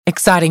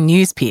Exciting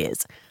news,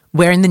 peers.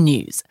 We're in the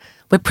news.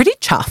 We're pretty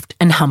chuffed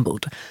and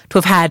humbled to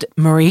have had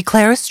Marie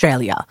Claire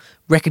Australia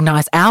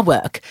recognise our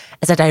work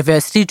as a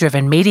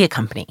diversity-driven media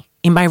company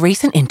in my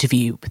recent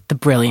interview with the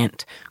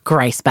brilliant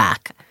Grace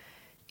Back.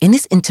 In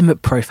this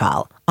intimate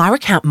profile, I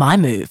recount my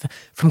move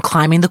from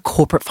climbing the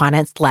corporate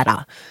finance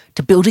ladder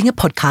to building a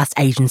podcast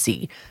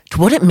agency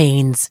to what it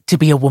means to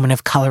be a woman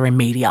of colour in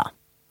media.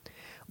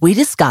 We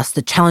discuss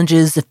the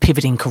challenges of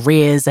pivoting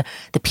careers,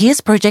 the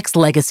Peers Project's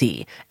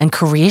legacy, and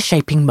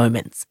career-shaping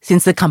moments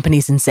since the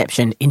company's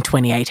inception in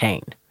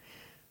 2018.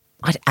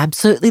 I'd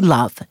absolutely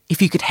love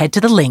if you could head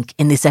to the link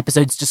in this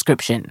episode's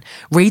description,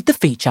 read the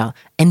feature,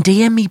 and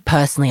DM me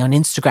personally on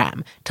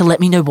Instagram to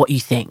let me know what you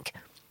think.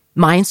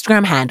 My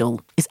Instagram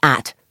handle is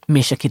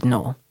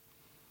 @MishaKidnor.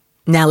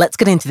 Now let's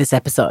get into this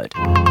episode.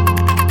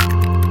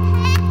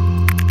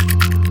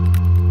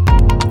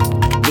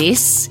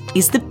 This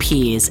is the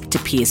Peers to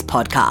Peers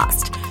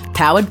podcast,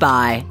 powered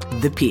by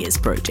the Peers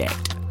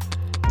Project.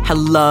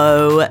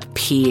 Hello,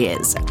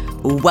 peers.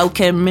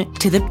 Welcome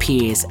to the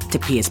Peers to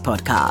Peers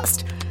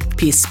podcast.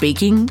 Peers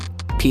speaking,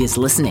 peers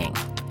listening.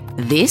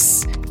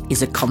 This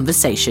is a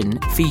conversation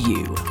for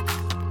you.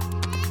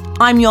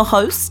 I'm your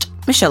host,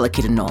 Michelle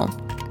Kidnor,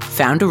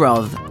 founder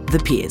of the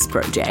Peers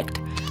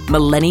Project,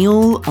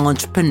 millennial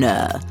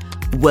entrepreneur,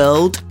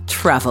 world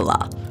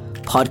traveller,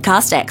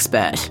 podcast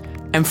expert,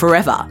 and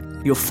forever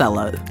your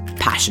fellow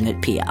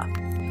passionate peer.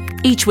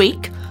 Each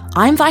week,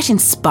 I invite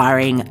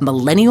inspiring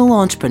millennial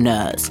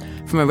entrepreneurs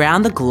from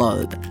around the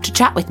globe to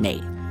chat with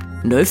me.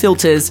 No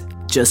filters,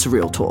 just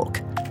real talk,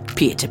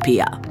 peer to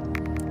peer.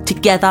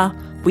 Together,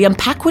 we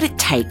unpack what it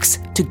takes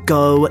to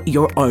go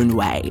your own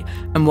way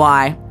and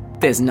why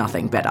there's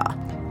nothing better.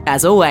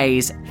 As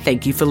always,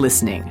 thank you for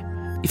listening.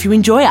 If you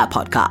enjoy our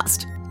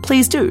podcast,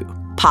 please do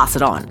pass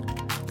it on.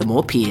 The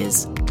more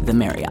peers, the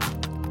merrier.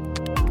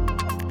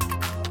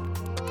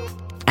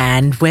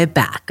 And we're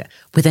back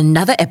with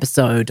another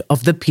episode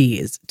of the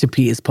Peers to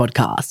Peers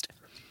podcast.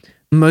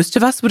 Most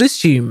of us would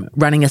assume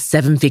running a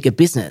 7-figure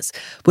business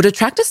would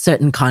attract a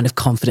certain kind of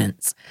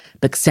confidence,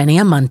 but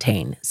Xenia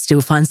Muntean still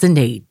finds the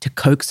need to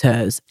coax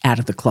hers out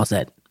of the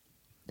closet.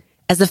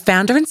 As the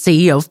founder and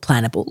CEO of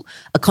Planable,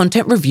 a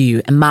content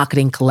review and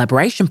marketing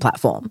collaboration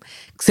platform,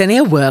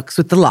 Xenia works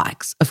with the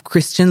likes of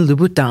Christian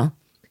Louboutin,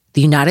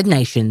 the United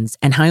Nations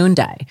and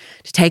Hyundai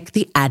to take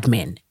the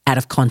admin out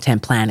of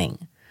content planning.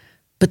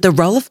 But the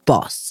role of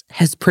boss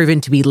has proven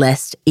to be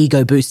less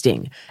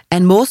ego-boosting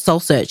and more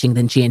soul-searching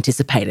than she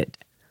anticipated.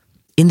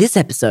 In this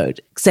episode,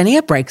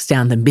 Xenia breaks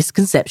down the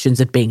misconceptions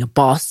of being a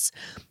boss,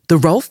 the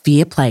role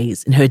fear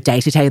plays in her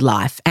day-to-day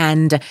life,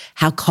 and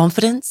how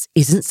confidence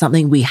isn't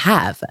something we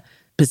have,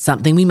 but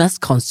something we must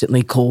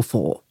constantly call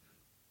for.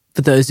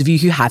 For those of you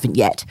who haven't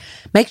yet,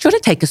 make sure to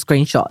take a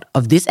screenshot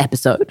of this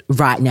episode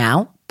right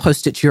now,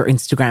 post it to your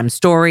Instagram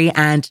story,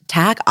 and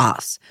tag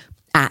us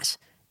at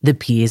the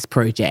Peers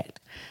Project,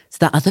 so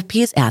that other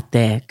peers out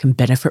there can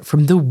benefit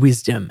from the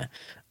wisdom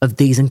of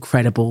these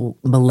incredible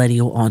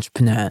millennial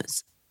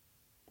entrepreneurs.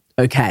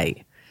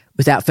 Okay,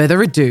 without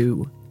further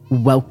ado,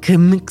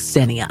 welcome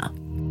Xenia.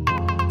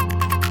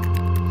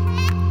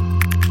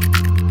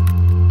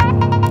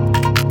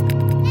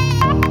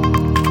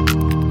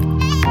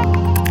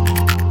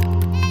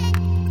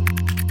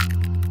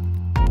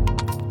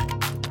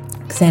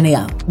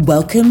 Xenia,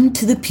 welcome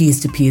to the Peers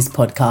to Peers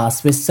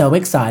podcast. We're so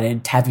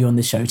excited to have you on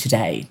the show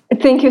today.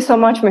 Thank you so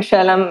much,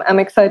 Michelle. I'm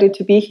excited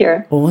to be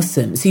here.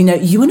 Awesome. So,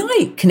 you and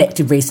I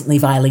connected recently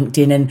via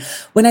LinkedIn, and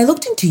when I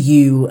looked into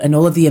you and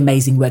all of the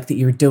amazing work that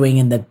you're doing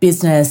in the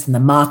business and the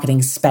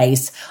marketing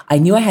space, I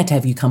knew I had to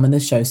have you come on the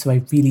show. So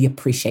I really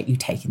appreciate you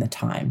taking the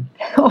time.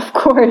 Of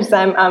course,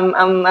 I'm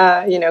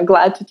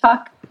glad to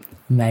talk.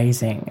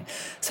 Amazing.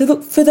 So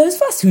look, for those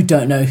of us who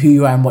don't know who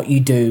you are and what you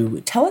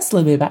do, tell us a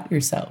little bit about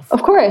yourself.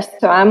 Of course.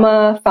 So I'm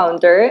a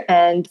founder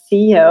and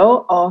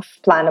CEO of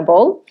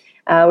Planable,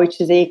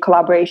 which is a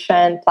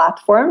collaboration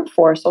platform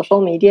for social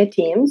media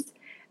teams.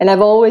 And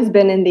I've always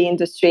been in the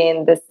industry,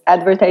 in this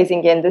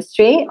advertising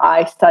industry.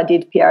 I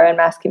studied PR and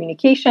mass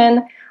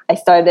communication. I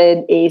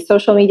started a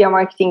social media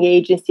marketing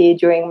agency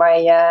during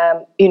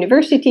my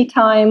university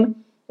time.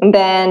 And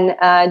then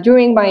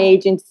during my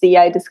agency,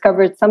 I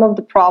discovered some of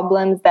the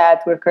problems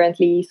that we're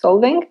currently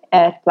solving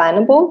at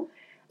Planable.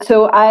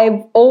 So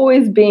I've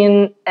always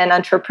been an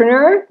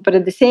entrepreneur, but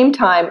at the same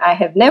time, I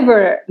have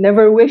never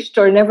wished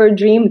or never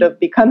dreamed of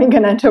becoming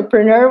an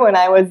entrepreneur when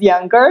I was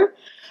younger.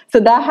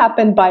 So that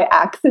happened by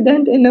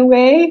accident in a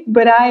way,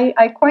 but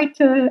I quite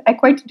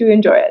do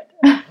enjoy it.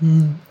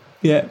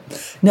 Yeah.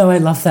 No, I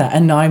love that.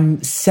 And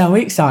I'm so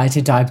excited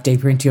to dive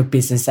deeper into your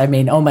business. I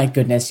mean, oh my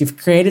goodness, you've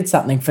created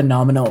something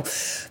phenomenal.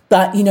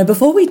 But,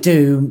 before we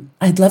do,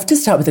 I'd love to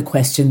start with a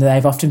question that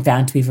I've often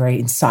found to be very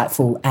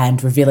insightful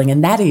and revealing.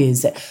 And that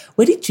is,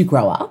 where did you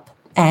grow up?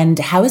 And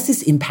how has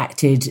this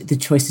impacted the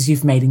choices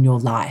you've made in your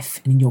life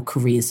and in your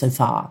career so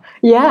far?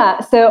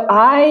 Yeah, so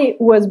I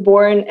was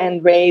born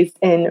and raised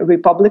in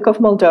Republic of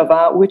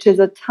Moldova, which is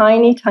a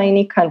tiny,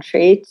 tiny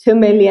country, 2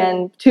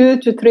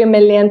 to 3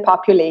 million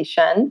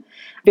population.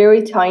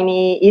 very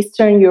tiny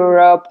Eastern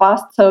Europe,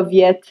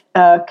 post-Soviet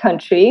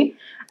country.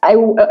 I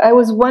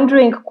was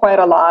wondering quite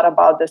a lot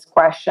about this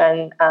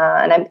question,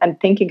 and I'm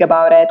thinking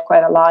about it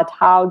quite a lot.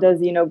 How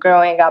does,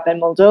 growing up in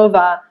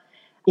Moldova,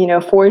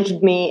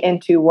 forged me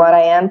into what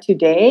I am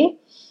today?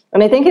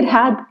 And I think it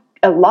had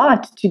a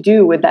lot to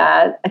do with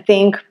that. I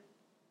think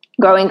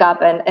growing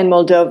up in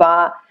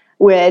Moldova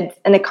with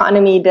an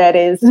economy that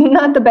is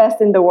not the best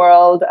in the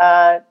world,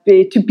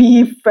 to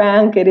be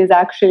frank, it is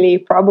actually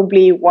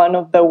probably one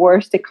of the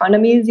worst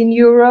economies in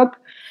Europe.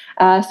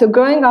 So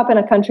growing up in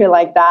a country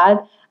like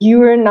that,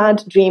 you're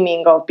not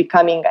dreaming of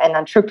becoming an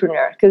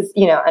entrepreneur because,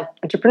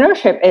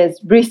 entrepreneurship is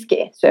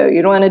risky. So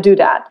you don't want to do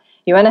that.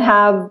 You want to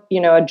have,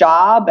 a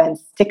job and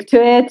stick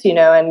to it,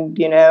 and,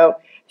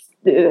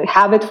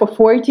 have it for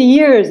 40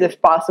 years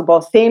if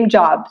possible, same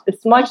job,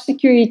 as much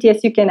security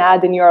as you can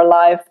add in your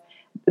life,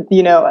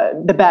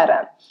 the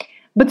better.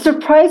 But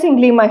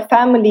surprisingly, my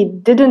family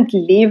didn't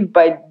live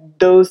by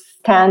those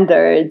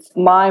standards.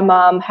 My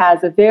mom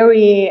has a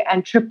very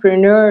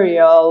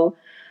entrepreneurial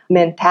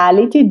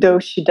mentality, though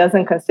she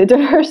doesn't consider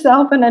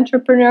herself an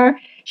entrepreneur.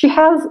 She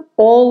has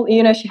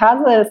she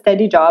has a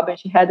steady job, and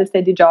she had a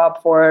steady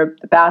job for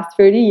the past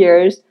 30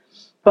 years.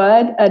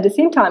 But at the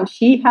same time,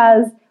 she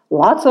has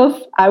lots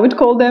of, I would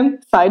call them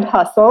side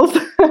hustles,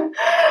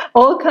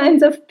 all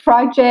kinds of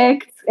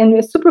projects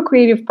and super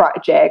creative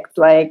projects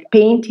like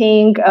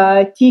painting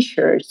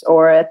t-shirts,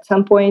 or at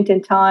some point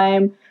in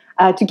time,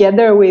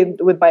 together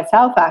with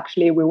myself,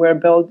 actually, we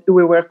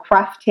were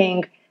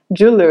crafting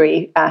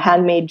jewelry,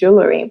 handmade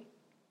jewelry.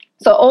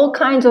 So all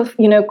kinds of,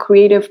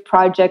 creative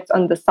projects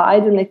on the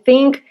side. And I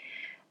think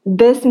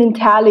this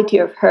mentality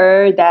of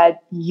her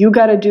that you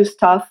got to do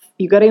stuff,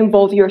 you got to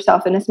involve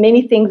yourself in as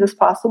many things as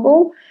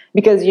possible,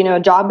 because, a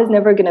job is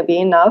never going to be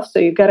enough. So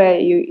you got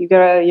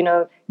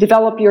to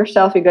develop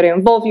yourself, you got to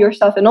involve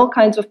yourself in all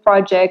kinds of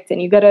projects,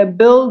 and you got to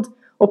build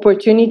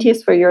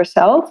opportunities for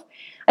yourself.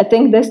 I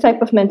think this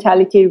type of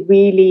mentality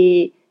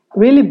really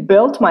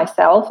built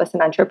myself as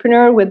an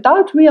entrepreneur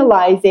without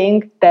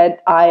realizing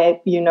that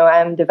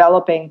I'm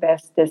developing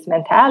this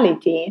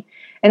mentality.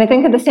 And I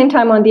think at the same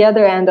time, on the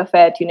other end of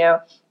it,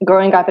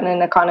 growing up in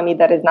an economy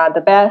that is not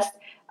the best,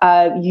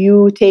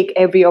 you take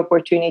every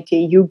opportunity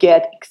you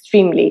get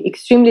extremely,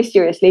 extremely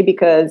seriously,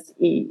 because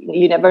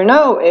you never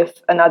know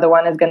if another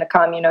one is going to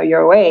come,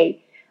 your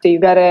way. So you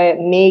got to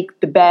make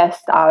the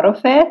best out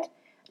of it.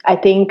 I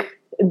think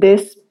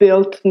this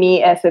built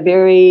me as a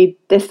very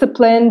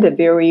disciplined, a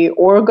very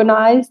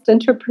organized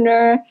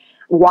entrepreneur,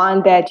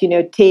 one that,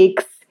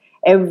 takes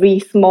every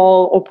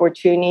small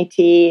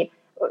opportunity,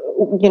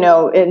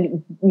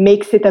 and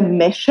makes it a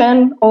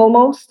mission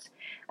almost.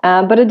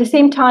 But at the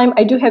same time,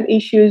 I do have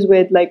issues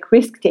with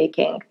risk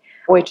taking,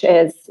 which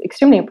is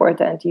extremely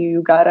important.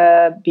 You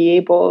gotta be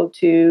able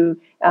to,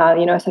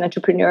 as an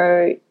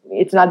entrepreneur,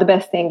 it's not the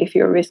best thing if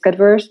you're risk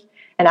adverse.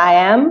 And I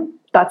am.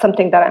 That's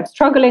something that I'm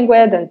struggling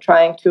with and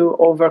trying to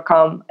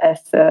overcome as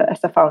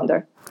a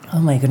founder. Oh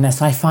my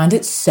goodness, I find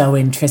it so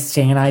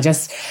interesting. And I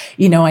just,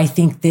 I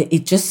think that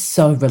it just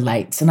so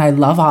relates. And I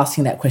love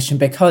asking that question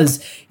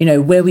because,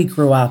 where we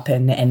grew up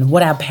and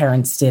what our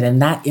parents did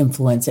and that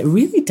influence, it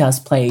really does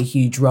play a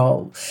huge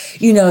role.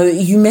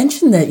 You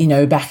mentioned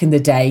that, back in the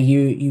day,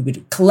 you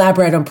would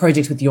collaborate on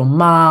projects with your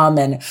mom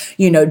and,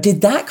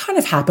 did that kind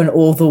of happen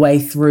all the way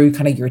through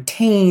kind of your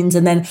teens?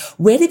 And then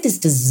where did this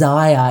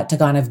desire to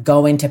kind of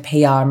go into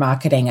PR,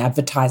 marketing,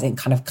 advertising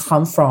kind of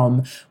come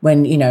from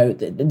when,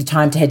 the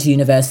time to head to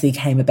university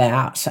came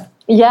about?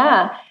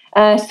 Yeah.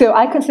 So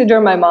I consider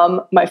my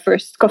mom my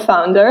first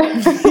co-founder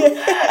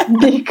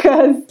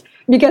because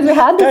we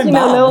had this,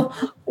 little,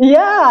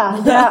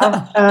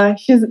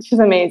 she's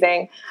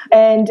amazing.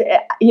 And,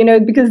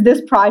 because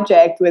this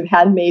project with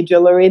handmade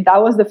jewelry,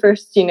 that was the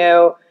first,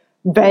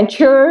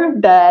 venture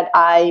that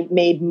I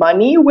made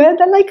money with,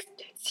 and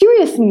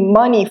serious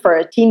money for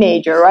a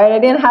teenager, right? I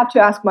didn't have to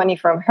ask money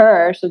from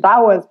her. So that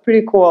was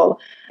pretty cool.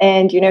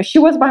 And, she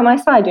was by my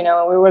side, and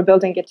we were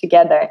building it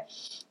together.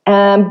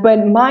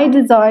 But my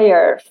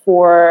desire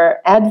for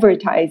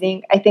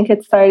advertising, I think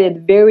it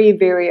started very,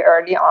 very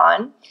early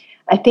on.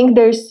 I think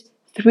there's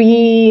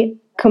 3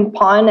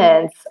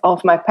 components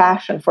of my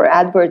passion for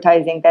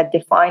advertising that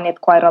define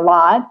it quite a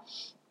lot.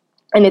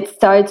 And it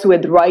starts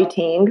with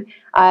writing.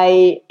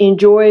 I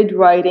enjoyed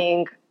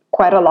writing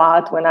quite a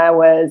lot when I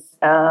was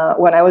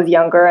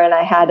younger, and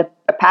I had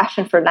a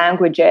passion for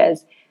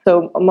languages.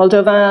 So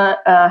Moldova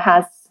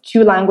has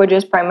 2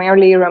 languages,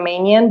 primarily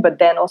Romanian, but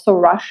then also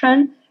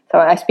Russian. So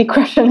I speak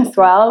Russian as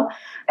well.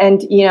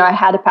 And, I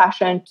had a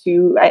passion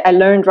I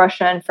learned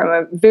Russian from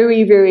a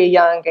very, very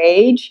young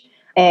age.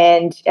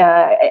 And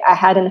I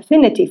had an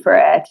affinity for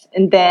it.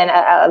 And then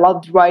I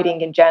loved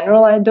writing in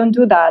general. I don't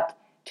do that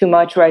too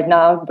much right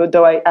now, but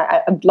though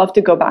I'd love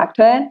to go back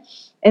to it.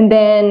 And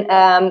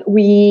then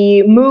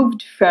we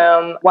moved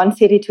from one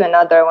city to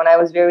another when I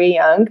was very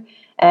young.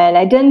 And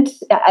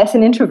as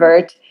an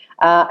introvert,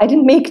 I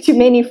didn't make too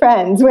many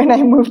friends when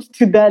I moved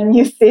to that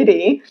new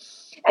city.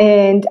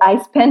 And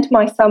I spent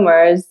my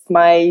summers,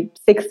 my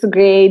 6th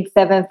grade,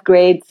 7th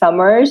grade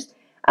summers,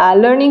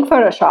 learning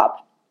Photoshop.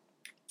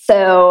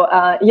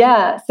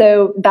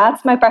 So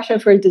that's my passion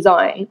for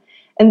design.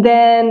 And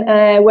then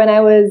when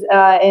I was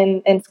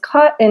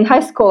in high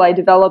school, I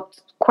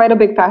developed quite a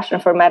big passion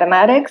for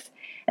mathematics.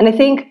 And I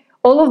think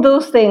all of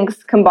those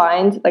things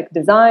combined, like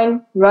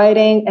design,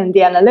 writing, and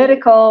the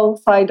analytical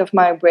side of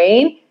my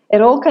brain,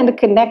 it all kind of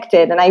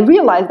connected. And I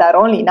realized that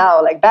only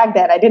now. Like back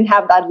then, I didn't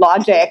have that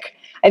logic.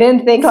 I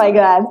didn't think like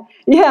that.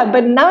 Yeah,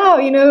 but now,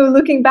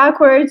 looking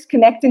backwards,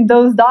 connecting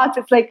those dots,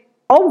 it's like,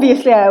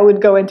 obviously, I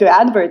would go into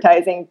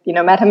advertising,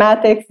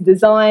 mathematics,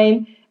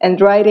 design, and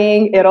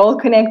writing. It all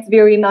connects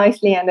very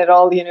nicely, and it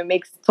all,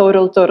 makes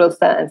total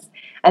sense.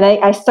 And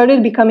I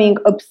started becoming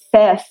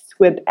obsessed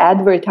with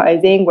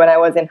advertising when I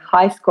was in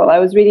high school. I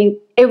was reading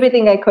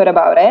everything I could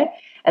about it.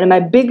 And my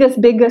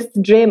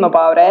biggest dream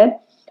about it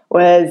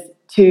was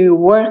to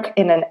work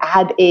in an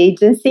ad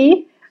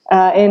agency.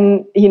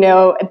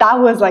 That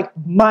was like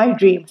my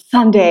dream.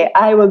 Someday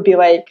I will be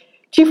like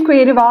chief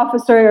creative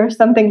officer or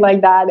something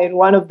like that in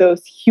one of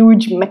those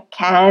huge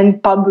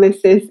McCann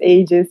publicist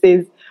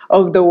agencies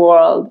of the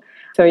world.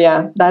 So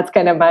yeah, that's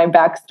kind of my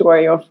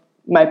backstory of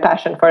my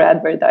passion for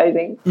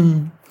advertising.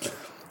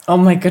 Oh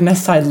my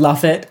goodness, I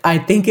love it. I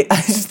think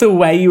it's just the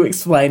way you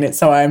explain it.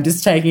 So I'm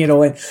just taking it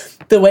all in.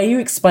 The way you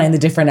explain the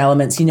different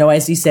elements,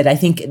 as you said, I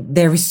think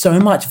there is so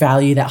much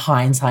value that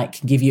hindsight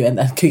can give you. And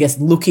I guess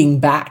looking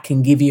back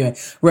can give you a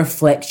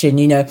reflection.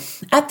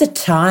 At the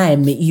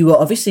time, you were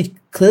obviously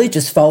clearly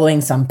just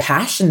following some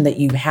passion that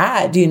you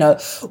had,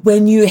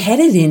 when you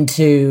headed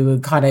into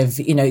kind of,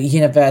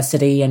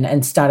 university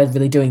and started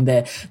really doing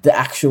the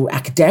actual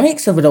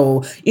academics of it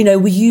all,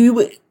 were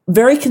you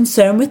very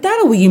concerned with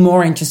that, or were you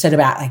more interested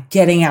about like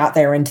getting out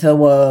there into the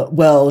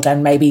world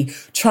and maybe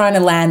trying to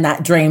land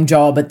that dream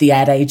job at the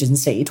ad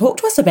agency? Talk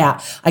to us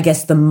about, I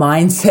guess, the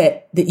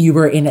mindset that you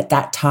were in at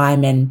that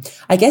time, and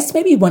I guess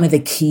maybe one of the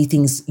key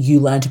things you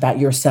learned about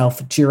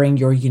yourself during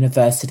your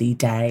university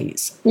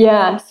days.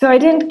 Yeah, so I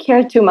didn't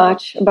care too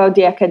much about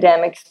the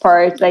academics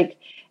part. Like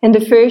in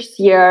the first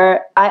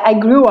year, I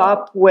grew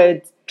up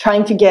with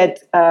trying to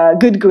get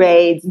good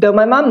grades, though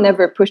my mom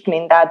never pushed me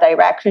in that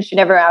direction. She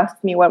never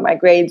asked me what my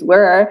grades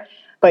were.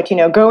 But,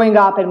 growing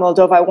up in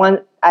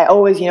Moldova, I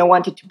always,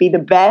 wanted to be the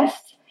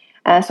best.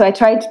 So I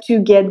tried to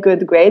get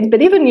good grades.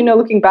 But even,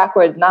 looking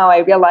backward now, I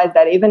realized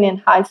that even in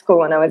high school,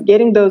 when I was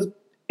getting those,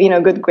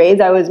 good grades,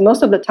 I was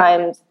most of the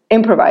times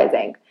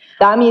improvising.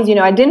 That means,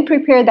 I didn't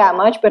prepare that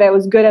much, but I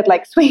was good at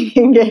like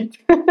swinging it.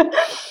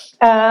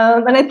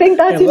 And I think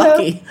that's,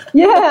 lucky.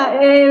 Yeah.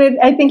 And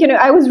I think,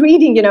 I was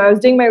reading, I was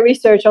doing my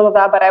research, all of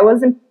that, but I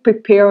wasn't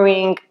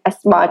preparing as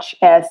much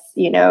as,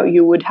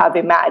 you would have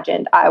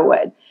imagined I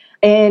would.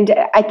 And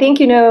I think,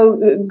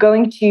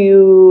 going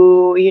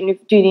to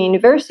the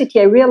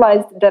university, I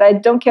realized that I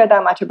don't care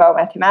that much about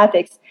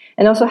mathematics.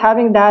 And also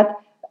having that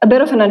a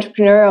bit of an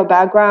entrepreneurial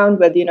background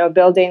with,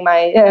 building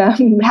my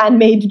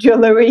handmade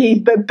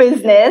jewelry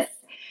business.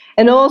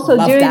 And also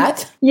Love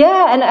that.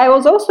 Yeah, and I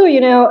was also,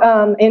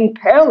 in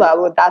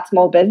parallel with that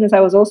small business,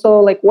 I was also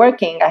like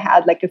working. I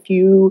had like a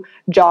few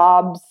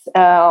jobs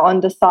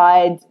on the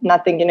side,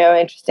 nothing,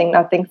 interesting,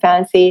 nothing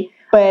fancy.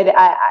 But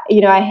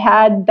I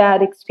had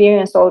that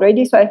experience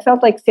already. So I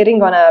felt like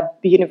sitting on a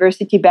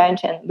university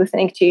bench and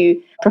listening to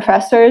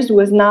professors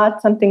was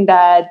not something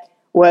that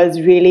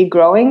was really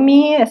growing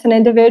me as an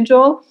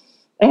individual.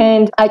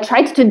 And I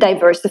tried to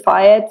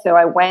diversify it. So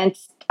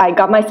I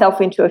got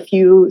myself into a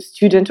few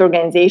student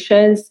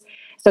organizations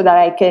so that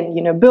I can,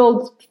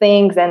 build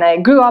things. And I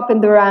grew up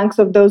in the ranks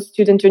of those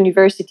student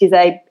universities.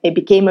 I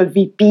became a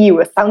VP,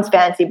 which sounds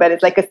fancy, but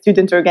it's like a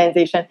student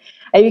organization.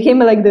 I became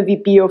like the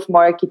VP of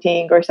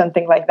marketing or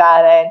something like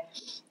that. And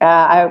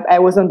I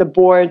was on the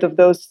board of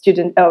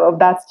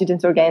that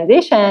student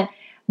organization.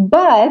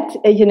 But,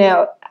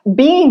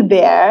 being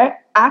there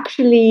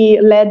actually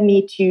led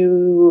me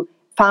to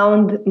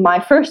found my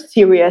first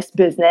serious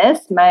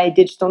business, my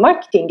digital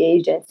marketing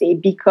agency,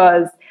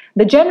 because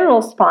the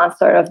general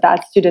sponsor of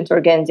that student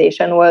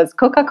organization was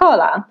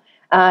Coca-Cola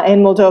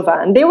in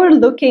Moldova. And they were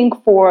looking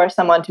for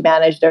someone to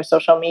manage their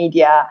social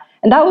media.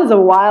 And that was a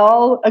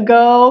while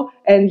ago.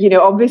 And,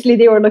 obviously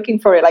they were looking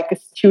for like a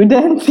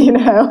student,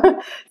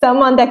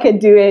 someone that could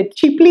do it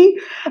cheaply.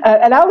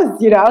 And I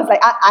was like,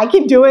 I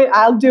can do it.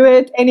 I'll do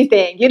it.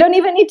 Anything. You don't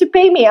even need to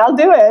pay me. I'll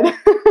do it.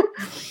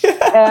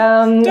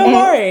 Don't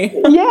worry.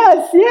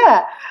 Yes.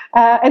 Yeah.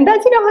 And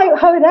that's,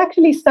 how it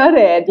actually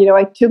started.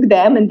 I took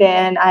them and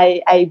then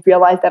I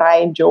realized that I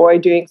enjoy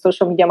doing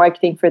social media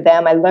marketing for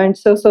them. I learned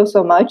so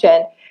much.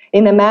 And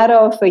in a matter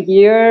of a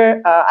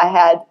year, I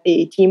had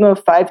a team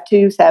of 5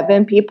 to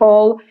 7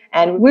 people,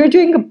 and we were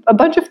doing a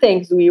bunch of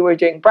things. We were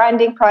doing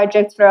branding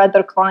projects for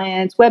other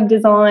clients, web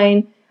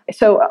design.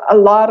 So a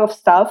lot of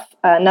stuff,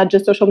 not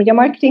just social media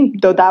marketing,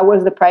 though that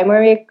was the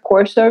primary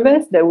core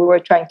service that we were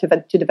trying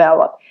to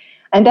develop.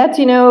 And that's,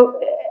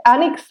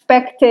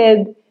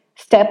 unexpected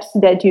steps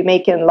that you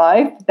make in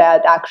life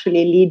that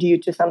actually lead you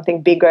to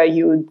something bigger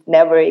you would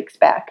never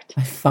expect.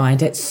 I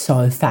find it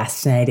so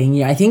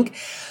fascinating. I think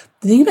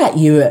the thing about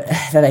you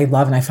that I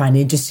love and I find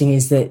interesting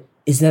is that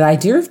is that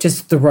idea of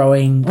just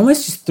throwing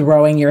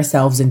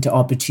yourself into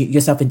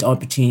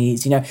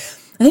opportunities.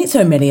 I think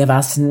so many of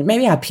us, and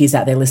maybe our peers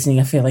out there listening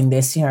are feeling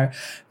this,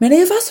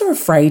 many of us are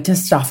afraid to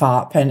stuff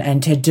up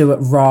and to do it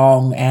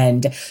wrong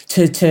and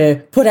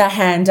to put our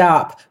hand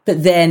up.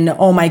 But then,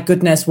 oh my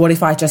goodness, what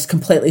if I just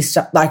completely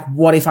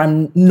what if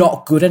I'm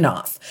not good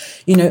enough?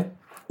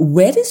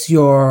 Where does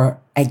your,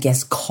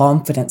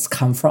 confidence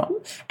come from?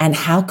 And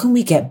how can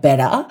we get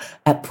better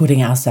at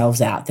putting ourselves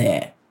out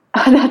there?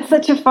 That's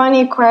such a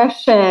funny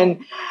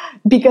question,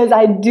 because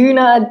I do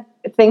not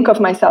think of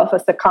myself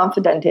as a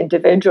confident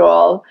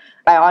individual.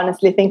 I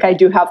honestly think I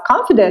do have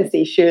confidence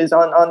issues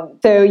so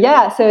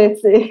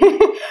it's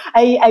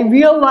I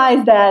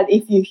realize that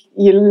if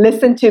you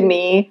listen to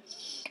me,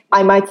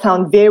 I might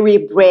sound very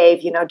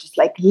brave, just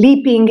like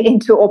leaping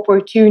into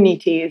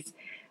opportunities.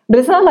 But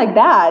it's not like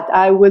that.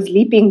 I was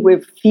leaping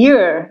with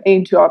fear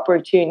into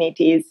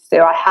opportunities.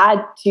 So I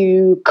had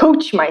to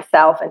coach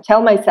myself and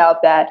tell myself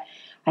that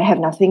I have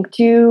nothing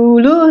to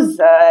lose.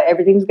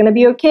 Everything's going to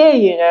be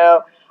okay,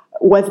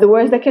 What's the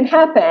worst that can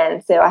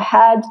happen? So I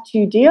had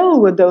to deal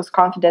with those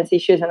confidence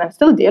issues, and I'm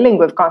still dealing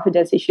with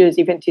confidence issues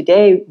even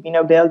today,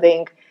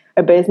 building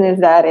a business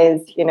that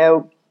is,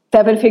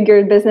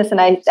 7-figure business,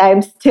 and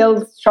I'm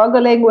still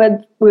struggling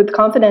with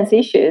confidence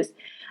issues.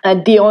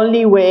 The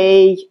only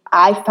way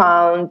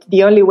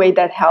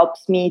that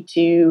helps me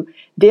to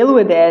deal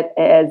with it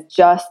is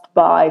just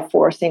by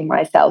forcing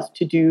myself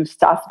to do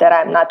stuff that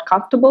I'm not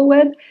comfortable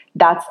with.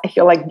 I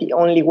feel like the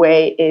only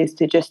way is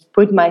to just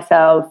put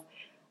myself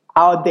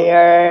out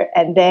there,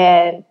 and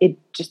then it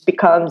just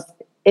becomes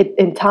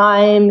in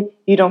time.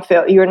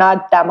 You're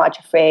not that much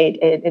afraid.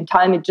 In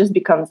time, it just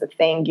becomes a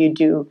thing you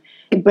do.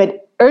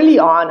 But early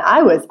on,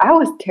 I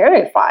was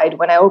terrified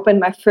when I opened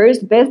my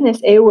first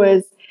business.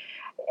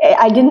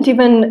 I didn't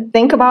even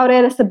think about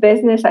it as a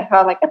business. I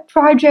felt like a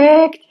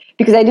project,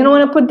 because I didn't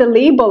want to put the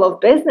label of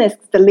business.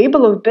 The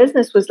label of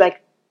business was like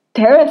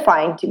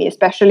terrifying to me,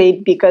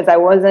 especially because I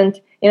wasn't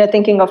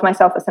thinking of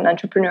myself as an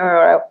entrepreneur,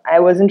 or I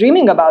wasn't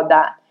dreaming about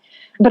that.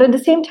 But at the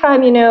same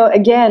time,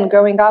 again,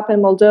 growing up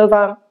in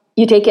Moldova,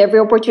 you take every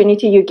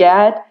opportunity you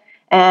get,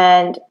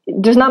 and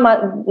there's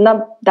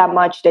not that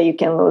much that you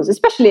can lose,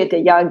 especially at a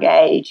young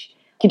age.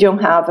 You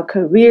don't have a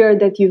career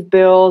that you've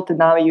built, and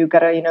now you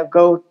gotta,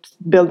 go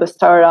build a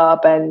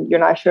startup, and you're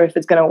not sure if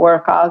it's gonna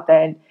work out,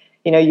 and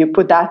you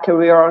put that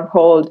career on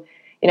hold.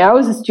 I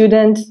was a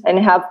student and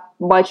I have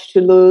much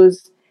to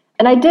lose,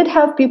 and I did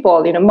have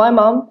people. My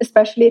mom,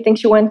 especially, I think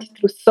she went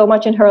through so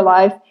much in her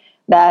life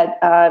that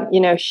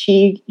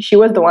she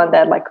was the one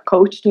that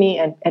coached me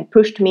and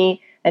pushed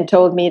me and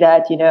told me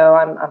that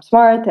I'm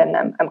smart and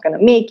I'm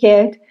gonna make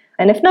it,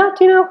 and if not,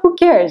 who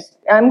cares?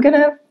 I'm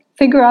gonna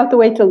figure out the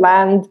way to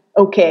land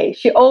okay.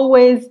 She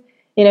always,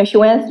 she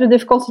went through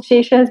difficult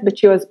situations, but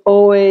she was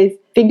always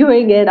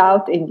figuring it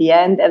out in the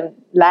end and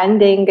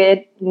landing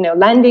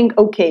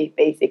okay,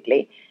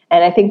 basically.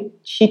 And I think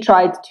she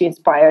tried to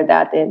inspire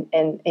that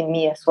in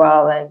me as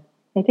well, and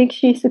I think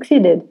she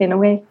succeeded in a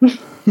way.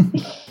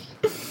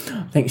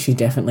 I think she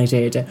definitely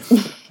did.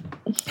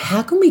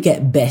 How can we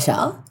get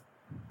better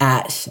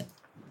at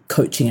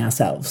coaching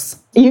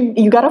ourselves?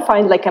 You got to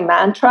find a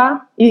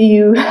mantra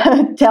you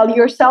tell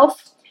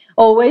yourself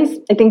always.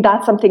 I think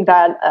that's something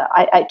that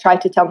I try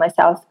to tell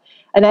myself.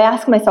 And I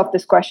ask myself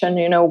this question,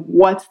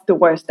 what's the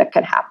worst that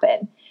can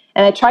happen?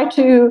 And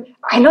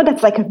I know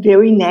that's a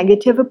very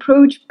negative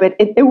approach, but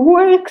it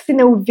works in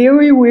a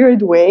very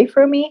weird way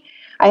for me.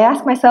 I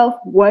ask myself,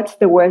 what's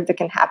the worst that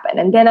can happen?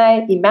 And then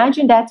I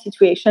imagine that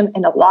situation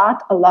in a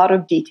lot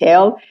of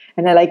detail.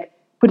 And I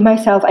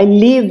I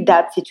live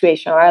that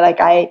situation, or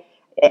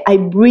I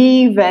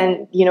breathe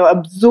and,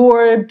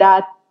 absorb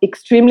that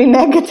extremely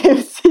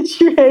negative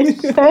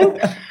situation.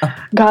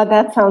 God,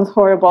 that sounds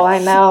horrible, I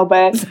know,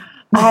 but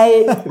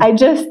I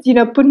just,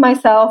 put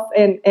myself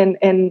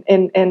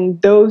in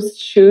those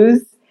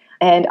shoes,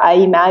 and I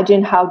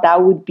imagine how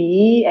that would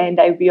be. And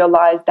I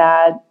realize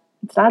that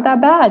it's not that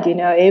bad,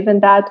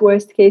 even that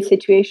worst case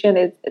situation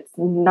it's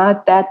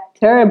not that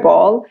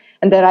terrible.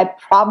 And that I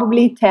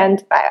probably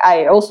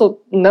I also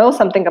know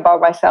something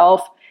about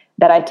myself,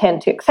 that I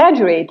tend to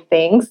exaggerate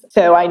things.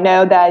 So I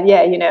know that,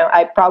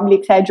 I probably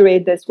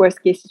exaggerate this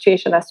worst case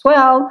situation as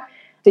well.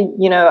 So,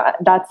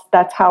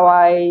 that's how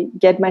I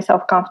get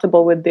myself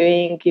comfortable with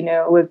doing,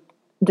 with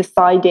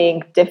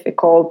deciding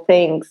difficult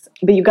things.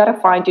 But you got to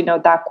find,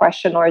 that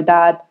question or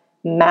that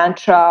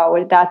mantra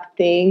or that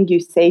thing you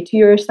say to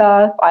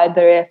yourself,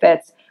 either if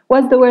it's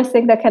what's the worst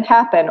thing that can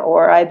happen,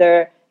 or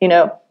either,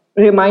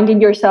 reminding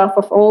yourself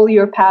of all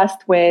your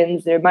past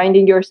wins,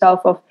 reminding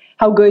yourself of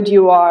how good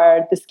you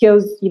are, the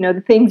skills,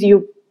 the things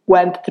you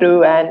went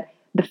through, and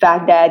the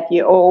fact that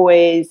you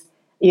always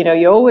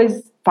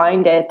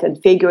find it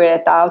and figure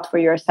it out for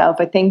yourself.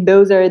 I think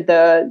those are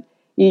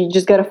you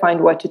just got to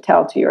find what to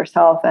tell to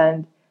yourself,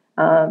 and,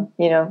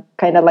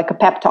 kind of like a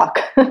pep talk.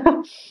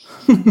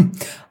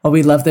 Oh,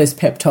 we love those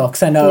pep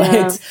talks. I know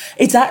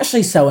it's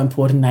actually so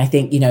important. I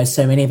think,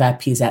 so many of our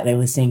peers out there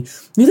listening,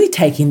 really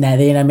taking that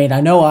in. I mean,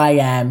 I know I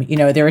am,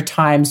 there are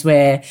times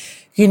where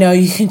You know,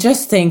 you can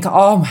just think,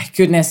 oh my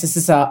goodness, this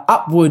is a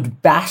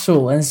upward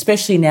battle. And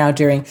especially now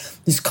during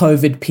this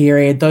COVID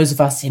period, those of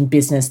us in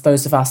business,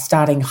 those of us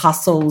starting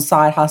hustles,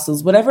 side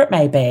hustles, whatever it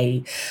may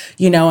be,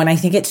 you know, and I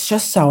think it's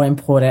just so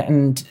important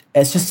and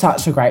it's just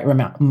such a great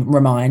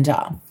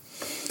reminder.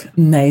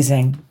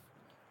 Amazing.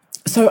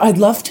 So I'd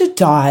love to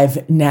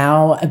dive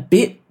now a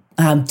bit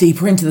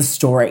deeper into the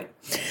story.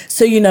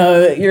 So, you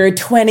know, you're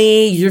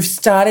 20, you've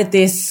started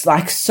this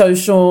like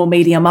social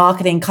media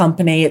marketing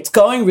company. It's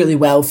going really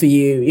well for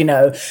you. You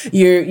know,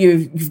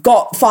 you've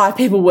got 5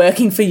 people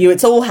working for you.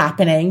 It's all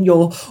happening.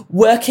 You're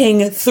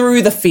working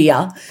through the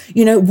fear.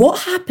 You know, what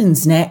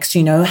happens next?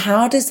 You know,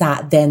 how does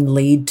that then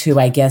lead to,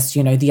 I guess,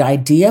 you know, the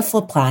idea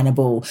for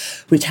Planable,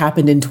 which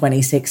happened in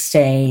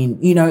 2016?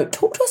 You know,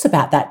 talk to us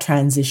about that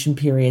transition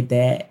period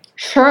there.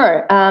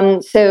 Sure.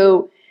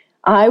 So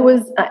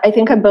I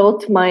think I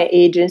built my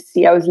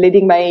agency. I was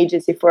leading my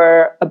agency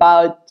for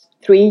about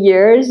 3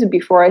 years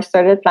before I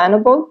started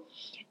Planable.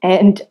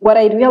 And what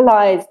I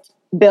realized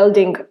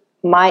building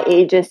my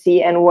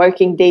agency and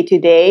working day to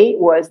day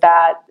was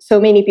that so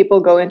many people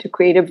go into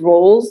creative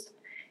roles,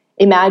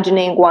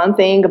 imagining one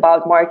thing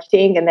about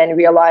marketing and then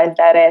realize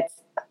that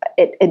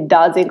it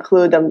does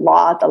include a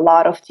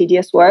lot of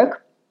tedious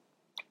work.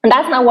 And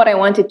that's not what I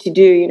wanted to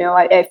do. You know,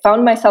 I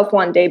found myself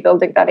one day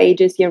building that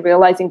agency and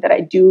realizing that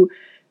I do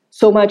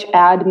so much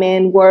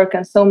admin work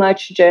and so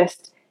much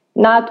just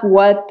not,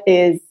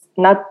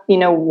 you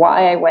know,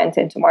 why I went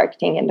into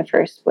marketing in the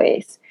first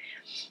place.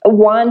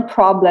 One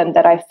problem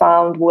that I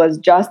found was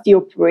just the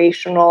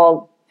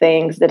operational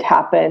things that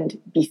happened,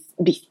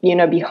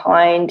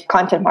 behind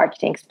content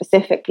marketing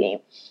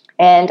specifically.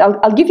 And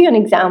I'll give you an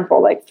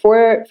example. Like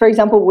for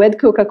example, with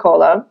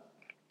Coca-Cola,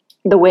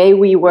 the way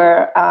we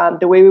were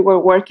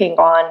working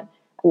on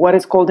what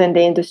is called in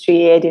the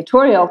industry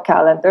editorial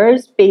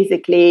calendars,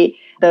 basically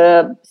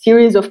the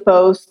series of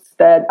posts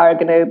that are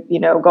going to, you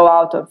know, go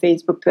out on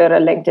Facebook, Twitter,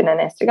 LinkedIn, and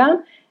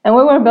Instagram. And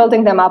we were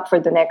building them up for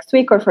the next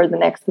week or for the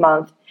next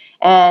month.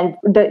 And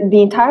the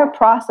entire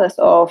process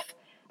of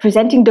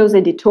presenting those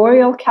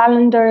editorial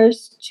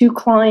calendars to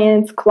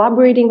clients,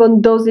 collaborating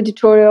on those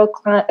editorial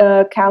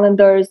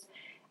calendars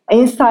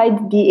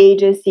inside the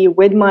agency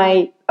with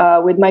my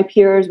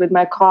peers, with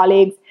my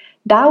colleagues,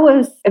 that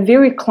was a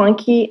very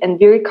clunky and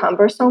very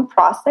cumbersome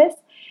process.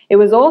 It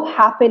was all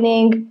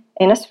happening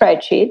in a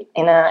spreadsheet,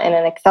 in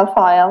an Excel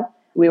file.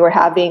 We were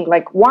having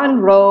like one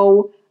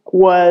row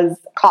was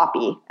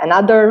copy,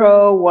 another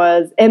row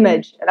was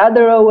image,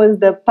 another row was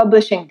the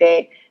publishing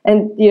day,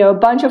 and you know, a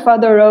bunch of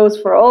other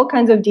rows for all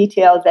kinds of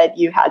details that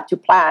you had to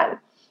plan.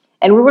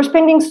 And we were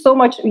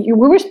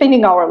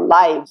spending our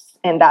lives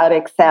in that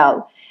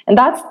Excel. And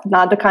that's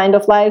not the kind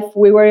of life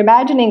we were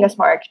imagining as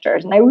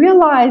marketers. And I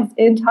realized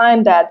in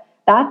time that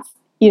that's,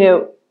 you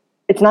know,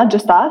 it's not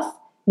just us.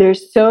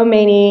 There's so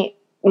many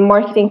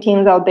marketing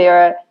teams out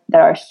there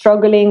that are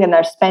struggling and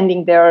are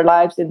spending their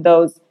lives in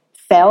those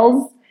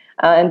cells,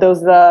 and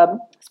those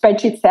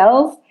spreadsheet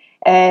cells.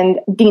 And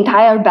the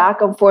entire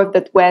back and forth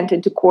that went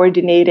into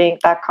coordinating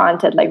that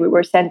content, like we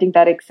were sending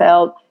that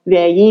Excel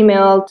via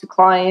email to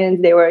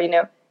clients. They were, you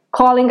know,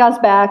 calling us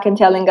back and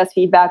telling us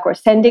feedback, or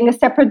sending a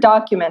separate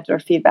document or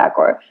feedback,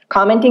 or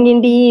commenting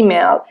in the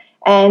email,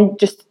 and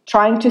just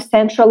trying to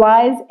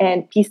centralize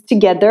and piece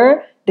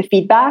together the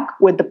feedback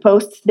with the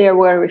posts they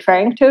were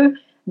referring to.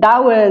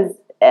 That was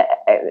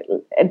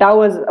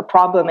a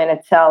problem in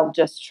itself,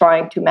 just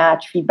trying to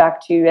match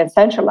feedback to and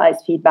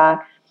centralize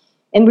feedback.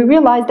 And we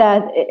realized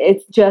that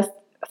it's just,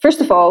 first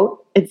of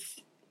all, it's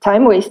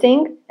time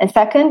wasting. And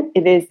second,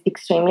 it is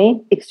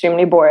extremely,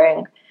 extremely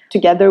boring.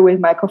 Together with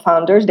my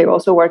co-founders, they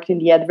also worked in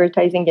the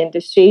advertising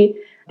industry.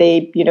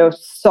 They, you know,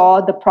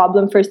 saw the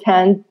problem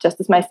firsthand, just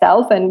as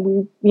myself.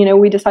 And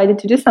we decided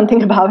to do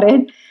something about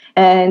it.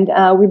 And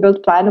we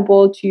built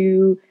Planable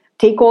to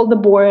take all the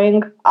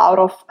boring out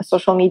of a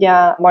social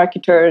media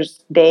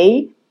marketer's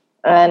day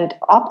and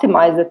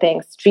optimize the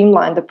things,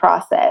 streamline the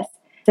process.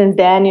 Since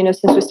then, you know,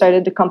 since we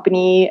started the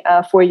company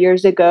 4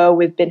 years ago,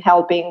 we've been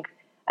helping,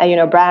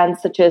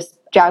 brands such as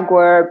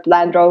Jaguar,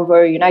 Land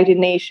Rover, United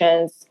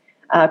Nations,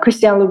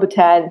 Christian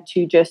Louboutin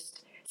to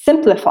just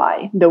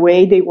simplify the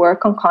way they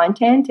work on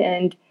content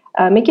and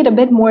make it a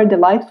bit more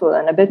delightful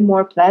and a bit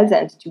more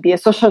pleasant to be a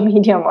social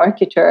media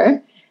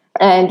marketer.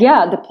 And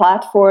yeah, the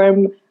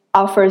platform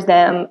offers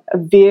them a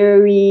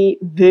very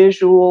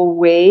visual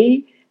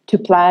way to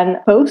plan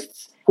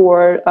posts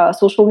for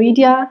social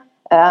media,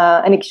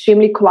 an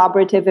extremely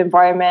collaborative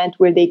environment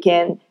where they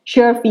can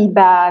share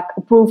feedback,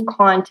 approve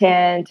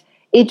content,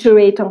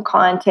 iterate on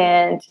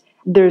content.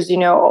 There's,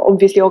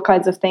 obviously all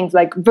kinds of things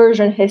like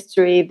version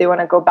history if they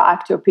want to go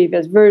back to a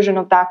previous version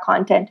of that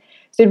content.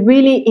 So it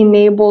really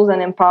enables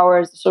and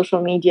empowers the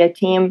social media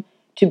team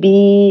to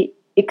be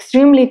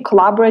extremely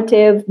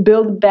collaborative,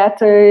 build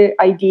better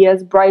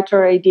ideas,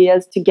 brighter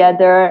ideas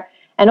together.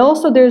 And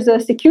also there's a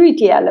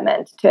security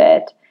element to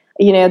it.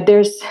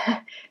 There's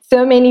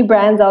so many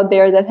brands out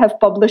there that have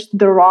published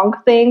the wrong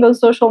thing on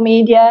social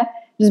media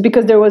just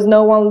because there was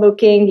no one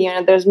looking.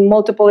 There's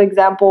multiple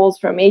examples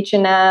from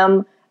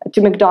H&M,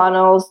 to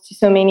McDonald's, to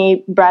so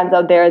many brands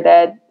out there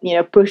that,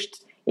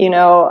 pushed,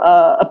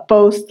 a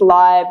post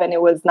live and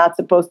it was not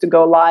supposed to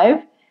go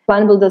live.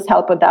 Planable does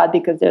help with that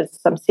because there's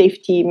some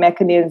safety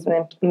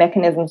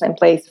mechanisms in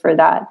place for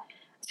that.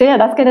 So yeah,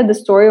 that's kind of the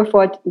story of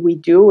what we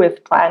do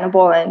with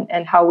Planable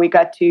and how we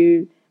got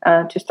to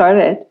start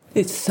it.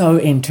 It's so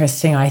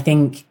interesting. I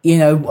think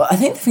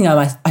the thing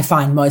I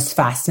find most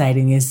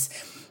fascinating is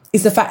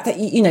the fact that,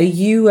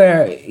 you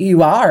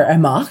are a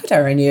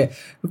marketer and you're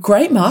a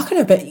great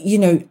marketer, but,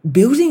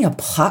 building a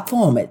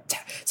platform,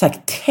 it's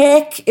like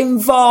tech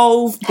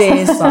involved.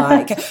 There's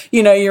like,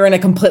 you're in a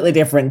completely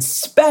different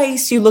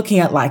space. You're looking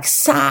at like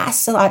SaaS.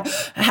 So like,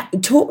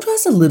 talk to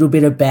us a little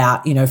bit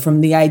about,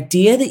 from the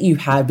idea that you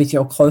had with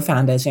your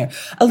co-founders, a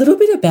little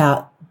bit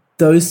about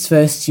those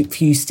first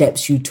few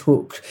steps you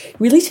took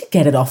really to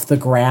get it off the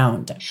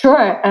ground.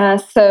 Sure.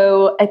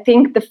 So I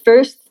think the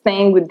first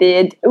thing we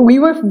did, we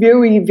were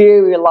very,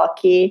 very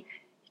lucky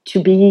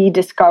to be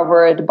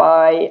discovered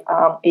by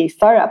a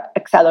startup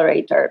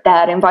accelerator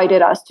that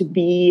invited us to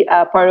be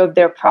a part of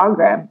their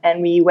program.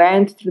 And we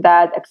went through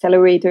that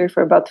accelerator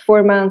for about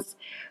 4 months.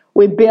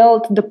 We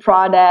built the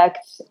product,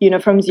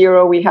 from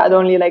zero. We had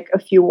only like a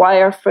few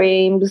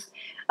wireframes,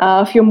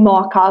 a few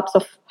mock-ups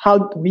of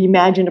how we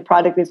imagine the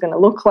product is going to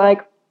look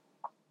like.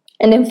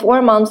 And in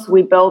 4 months,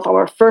 we built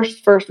our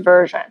first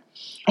version.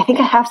 I think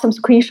I have some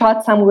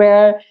screenshots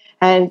somewhere.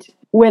 And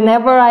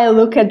whenever I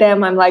look at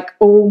them, I'm like,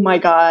 oh my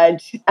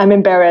God, I'm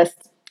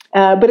embarrassed.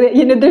 But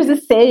there's a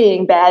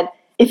saying that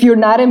if you're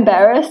not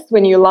embarrassed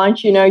when you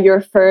launch,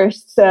 your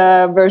first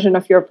version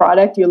of your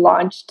product, you're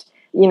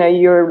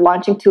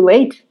launching too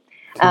late.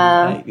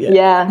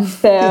 Yeah.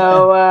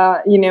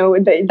 So,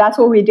 that's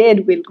what we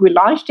did. We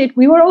launched it.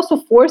 We were also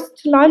forced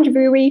to launch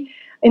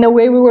in a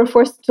way we were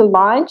forced to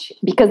launch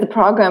because the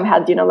program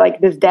had, like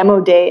this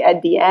demo day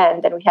at the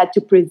end, and we had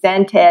to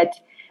present it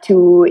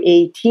to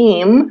a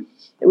team.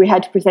 We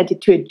had to present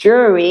it to a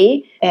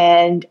jury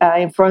and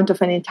in front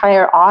of an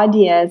entire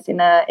audience in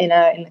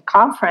a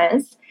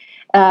conference.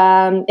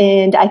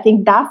 And I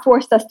think that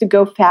forced us to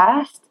go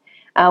fast.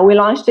 We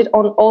launched it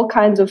on all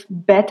kinds of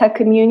beta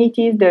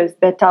communities. There's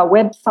beta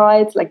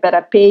websites like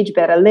Beta Page,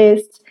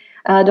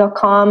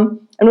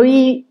 BetaList.com. And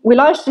we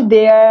launched it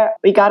there.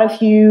 We got a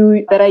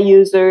few beta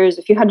users,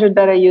 a few hundred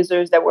beta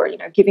users that were,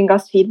 giving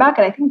us feedback.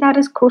 And I think that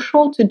is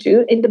crucial to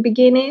do in the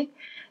beginning.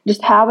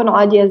 Just have an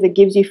audience that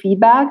gives you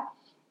feedback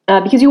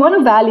because you want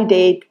to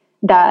validate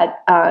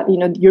that,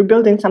 you're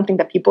building something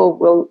that people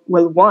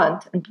will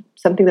want and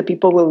something that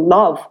people will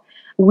love.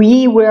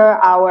 We were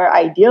our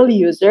ideal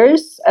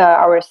users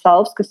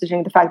ourselves,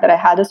 considering the fact that I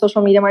had a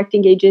social media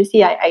marketing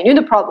agency. I knew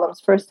the problems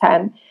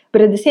firsthand.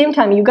 But at the same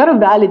time, you got to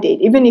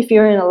validate, even if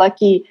you're in a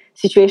lucky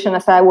situation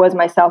as I was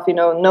myself,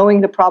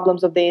 knowing the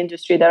problems of the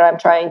industry that I'm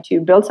trying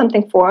to build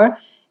something for,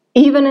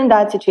 even in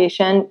that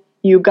situation,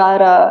 you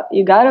gotta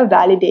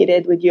validate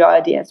it with your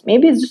audience.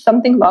 Maybe it's just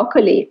something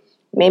locally.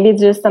 Maybe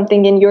it's just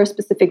something in your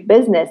specific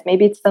business.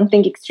 Maybe it's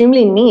something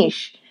extremely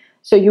niche.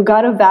 So you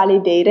gotta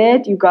validate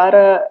it. You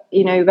gotta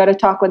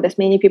talk with as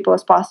many people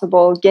as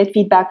possible, get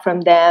feedback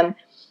from them.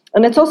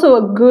 And it's also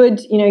a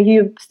good,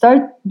 you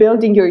start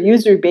building your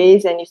user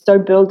base and you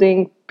start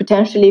building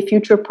potentially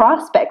future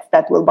prospects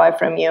that will buy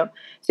from you.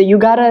 So you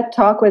got to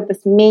talk with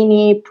as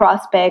many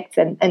prospects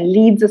and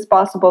leads as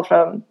possible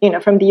from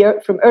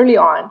early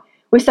on.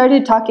 We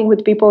started talking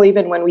with people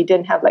even when we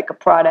didn't have like a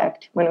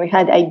product, when we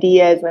had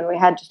ideas, when we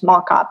had just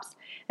mock-ups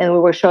and we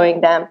were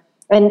showing them.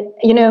 And,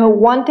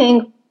 one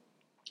thing,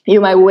 you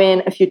might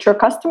win a future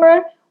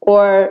customer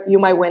or you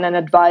might win an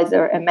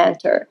advisor, a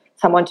mentor,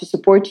 someone to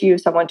support you,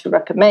 someone to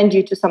recommend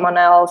you to someone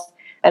else.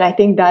 And I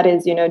think that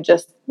is,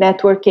 just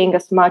networking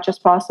as much as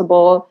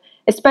possible,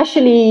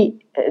 especially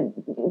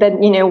that,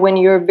 when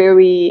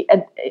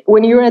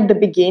you're at the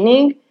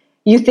beginning,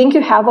 you think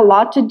you have a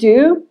lot to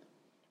do,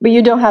 but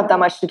you don't have that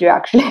much to do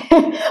actually.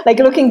 Like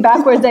looking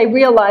backwards, I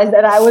realized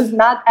that I was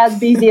not as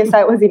busy as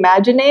I was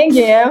imagining,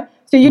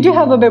 So you do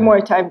have a bit more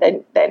time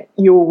than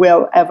you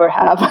will ever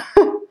have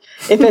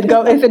if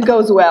it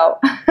goes well.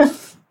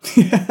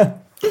 Yeah.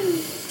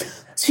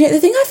 So the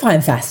thing I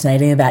find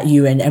fascinating about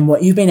you and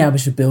what you've been able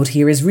to build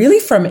here is really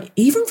from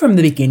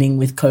the beginning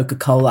with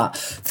Coca-Cola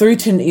through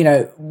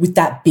to, with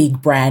that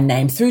big brand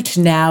name, through to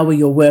now where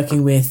you're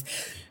working with,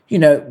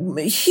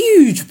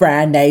 huge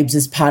brand names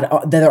as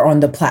that are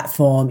on the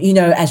platform,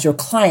 as your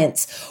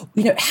clients.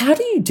 How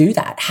do you do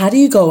that? How do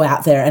you go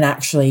out there and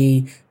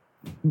actually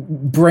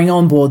bring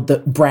on board the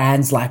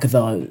brands like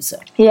those?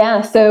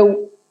 Yeah.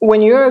 So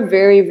when you're a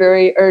very,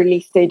 very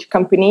early stage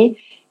company,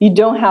 you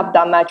don't have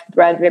that much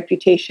brand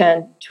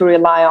reputation to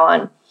rely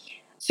on.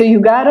 So you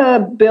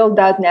gotta build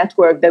that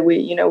network that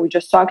we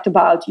just talked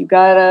about. You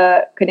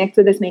gotta connect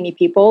with as many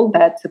people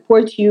that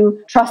support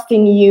you, trust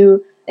in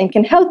you, and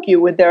can help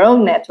you with their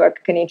own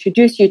network, can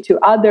introduce you to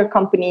other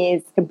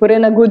companies, can put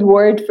in a good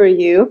word for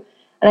you.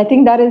 And I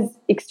think that is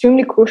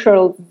extremely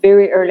crucial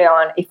very early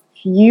on. If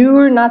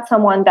you're not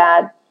someone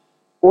that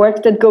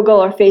worked at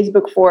Google or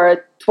Facebook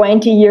for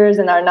 20 years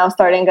and are now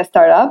starting a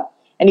startup,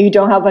 and you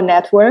don't have a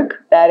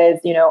network that is,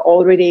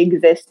 already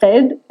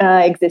existing.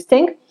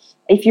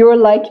 If you're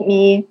like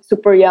me,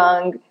 super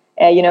young,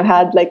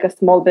 had like a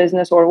small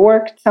business or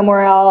worked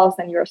somewhere else,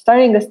 and you're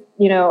starting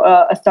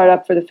a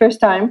startup for the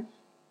first time,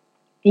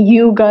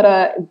 you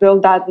gotta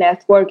build that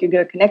network. You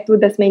gotta connect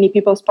with as many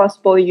people as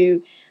possible.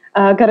 You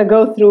gotta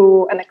go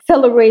through an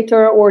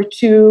accelerator or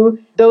two.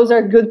 Those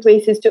are good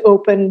places to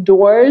open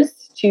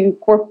doors to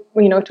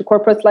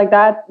corporates like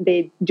that.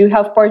 They do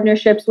have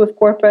partnerships with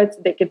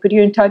corporates. They can put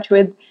you in touch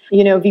with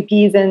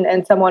VPs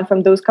and someone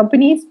from those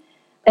companies.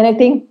 And I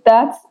think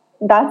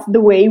that's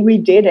the way we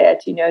did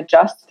it.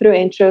 Just through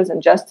intros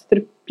and just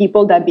through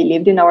people that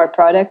believed in our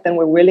product and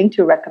were willing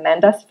to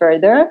recommend us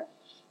further.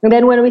 And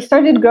then when we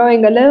started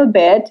growing a little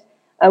bit,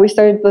 we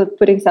started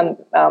putting some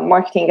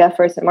marketing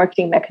efforts and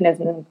marketing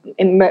mechanism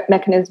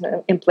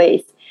in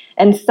place.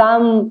 And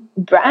some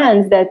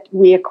brands that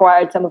we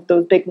acquired, some of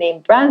those big name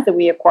brands that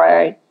we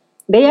acquired,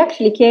 they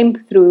actually came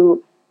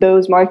through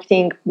those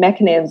marketing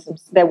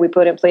mechanisms that we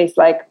put in place,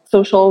 like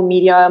social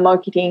media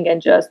marketing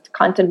and just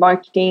content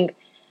marketing.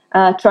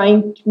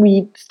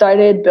 We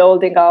started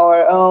building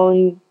our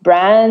own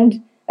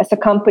brand as a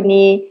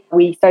company.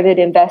 We started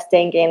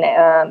investing in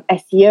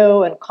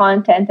SEO and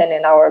content and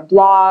in our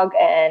blog.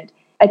 And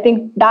I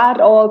think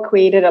that all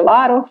created a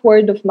lot of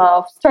word of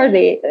mouth.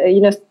 Started,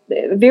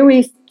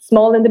 very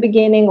small in the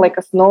beginning, like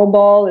a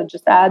snowball. It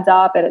just adds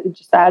up and it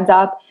just adds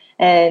up.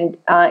 And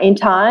in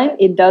time,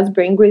 it does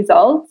bring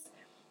results.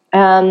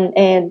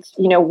 And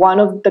one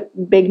of the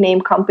big name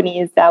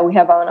companies that we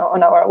have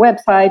on our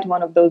website,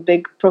 one of those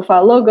big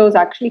profile logos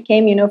actually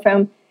came,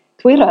 from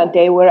Twitter.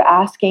 They were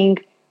asking,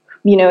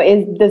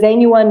 does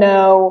anyone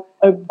know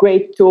a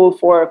great tool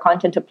for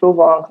content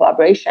approval and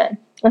collaboration?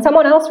 And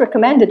someone else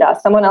recommended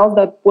us, someone else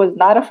that was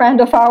not a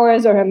friend of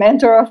ours or a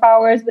mentor of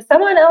ours, but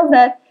someone else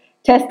that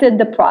tested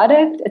the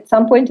product at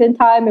some point in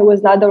time. It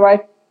was not the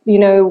right,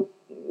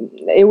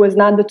 it was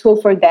not the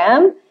tool for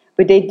them,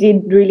 but they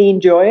did really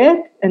enjoy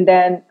it. And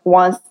then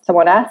once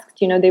someone asked,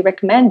 they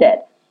recommend it.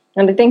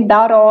 And I think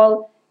that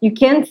all, you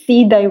can't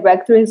see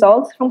direct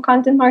results from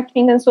content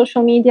marketing and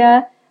social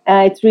media.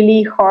 It's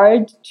really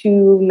hard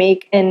to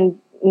make an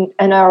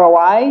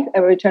ROI,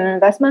 a return on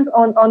investment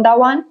on that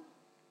one.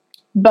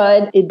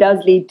 But it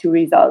does lead to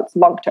results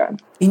long term.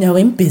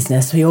 In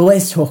business, we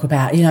always talk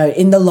about,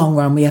 in the long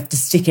run, we have to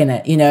stick in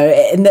it.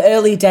 In the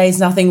early days,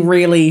 nothing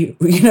really,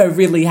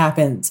 really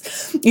happens.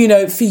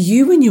 For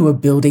you, when you were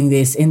building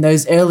this in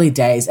those early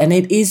days, and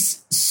it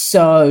is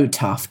so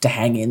tough to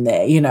hang in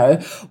there,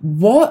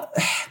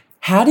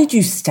 how did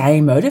you stay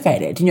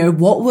motivated?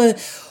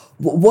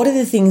 What are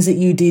the things that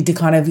you did to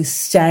kind of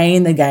stay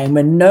in the game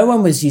when no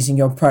one was using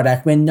your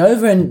product, when no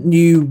one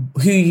knew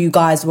who you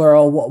guys were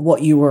or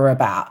what you were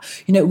about?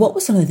 What were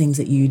some of the things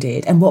that you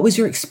did, and what was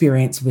your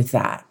experience with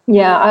that?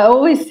 Yeah, I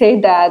always say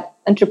that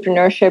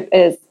entrepreneurship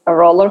is a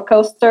roller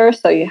coaster.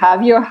 So you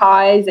have your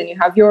highs and you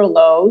have your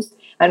lows,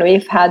 and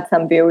we've had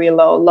some very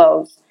low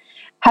lows.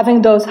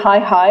 Having those high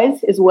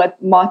highs is what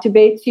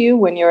motivates you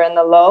when you're in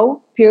the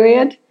low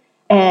period.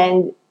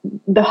 And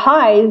the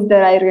highs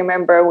that I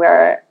remember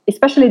were,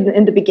 especially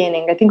in the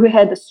beginning, I think we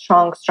had a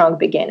strong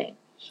beginning.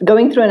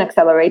 Going through an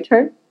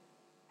accelerator,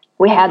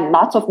 we had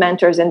lots of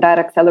mentors in that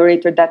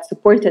accelerator that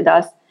supported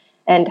us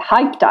and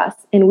hyped us.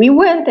 And I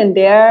went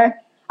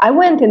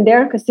in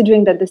there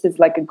considering that this is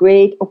like a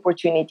great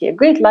opportunity, a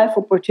great life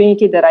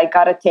opportunity that I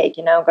gotta take,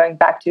 going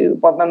back to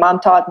what my mom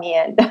taught me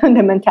and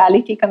the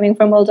mentality coming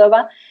from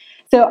Moldova.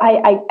 So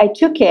I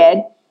took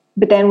it.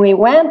 But then we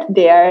went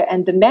there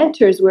and the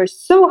mentors were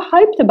so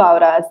hyped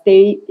about us.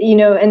 They,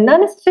 and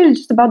not necessarily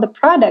just about the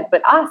product,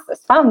 but us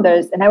as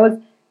founders. And I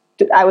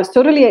was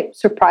totally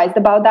surprised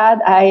about that.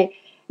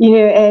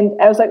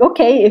 And I was like,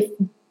 okay, if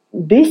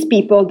these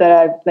people that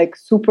are like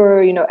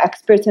super,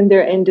 experts in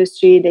their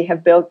industry, they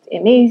have built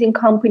amazing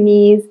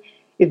companies.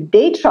 If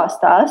they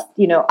trust us,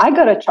 I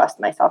got to trust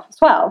myself as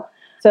well.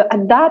 So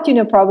at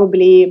that,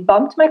 probably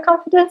bumped my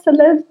confidence a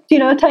little,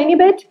 a tiny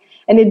bit.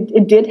 And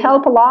it did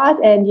help a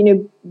lot.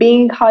 And,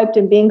 being hyped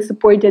and being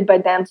supported by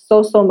them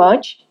so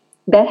much,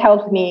 that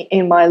helped me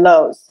in my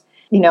lows.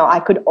 I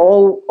could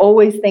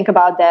always think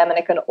about them, and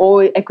I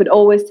could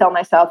always tell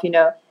myself,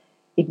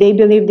 if they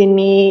believed in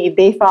me, if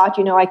they thought,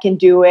 I can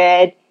do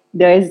it,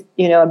 there's,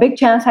 a big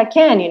chance I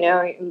can,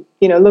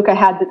 look, I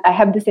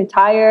have this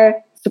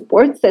entire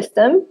support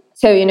system.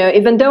 So,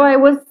 even though I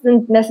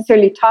wasn't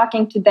necessarily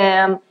talking to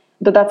them,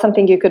 but that's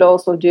something you could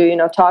also do,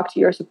 talk to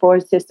your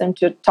support system,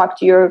 to talk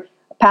to your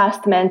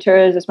past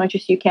mentors as much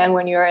as you can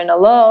when you're in a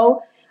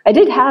low. I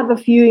did have a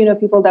few,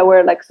 people that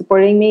were like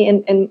supporting me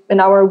in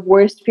our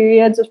worst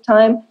periods of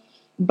time,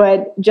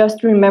 but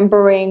just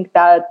remembering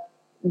that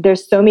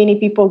there's so many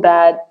people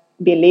that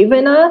believe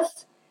in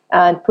us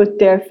and put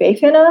their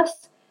faith in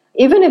us,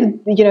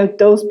 even if,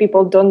 those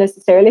people don't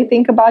necessarily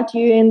think about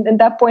you in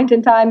that point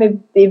in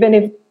time, even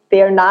if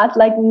they're not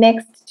like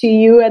next to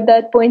you at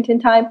that point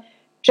in time,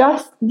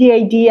 just the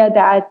idea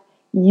that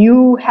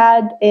you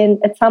had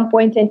at some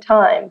point in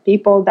time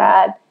people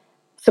that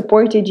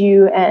supported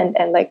you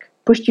and like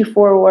pushed you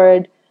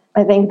forward.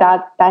 I think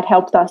that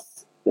helped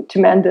us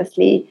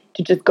tremendously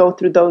to just go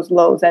through those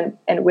lows.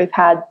 And we've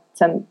had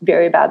some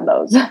very bad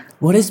lows.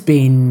 What has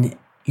been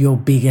your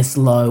biggest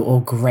low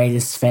or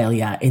greatest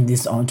failure in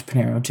this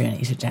entrepreneurial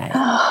journey today?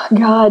 Oh,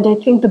 God, I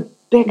think the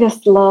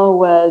biggest low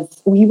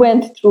was we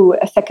went through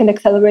a second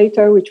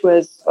accelerator, which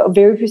was a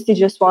very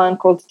prestigious one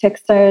called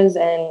Techstars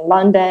in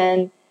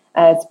London.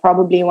 It's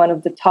probably one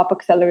of the top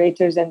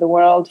accelerators in the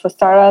world for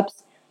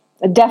startups.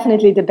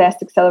 Definitely the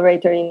best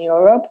accelerator in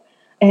Europe.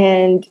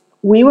 And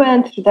we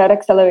went through that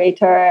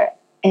accelerator.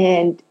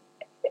 And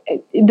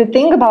the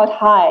thing about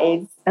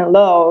highs and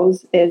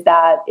lows is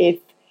that if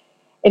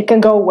it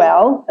can go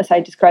well, as I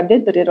described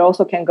it, but it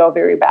also can go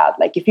very bad.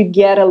 Like if you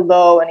get a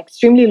low, an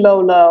extremely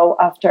low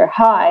after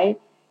high,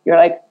 you're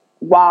like,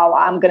 wow,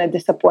 I'm going to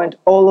disappoint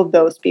all of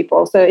those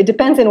people. So it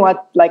depends on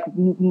what like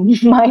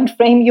mind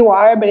frame you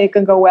are, but it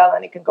can go well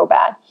and it can go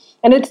bad.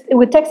 And it's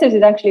with Techstars,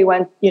 it actually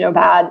went,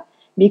 bad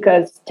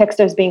because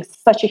Techstars being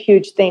such a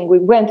huge thing, we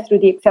went through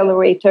the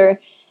accelerator.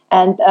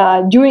 And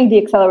during the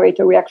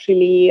accelerator, we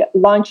actually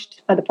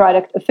launched the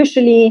product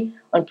officially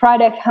on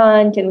Product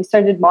Hunt, and we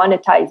started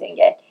monetizing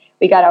it.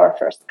 We got our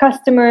first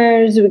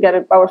customers, we got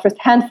our first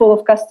handful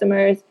of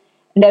customers,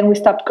 and then we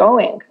stopped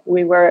going.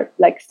 We were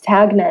like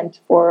stagnant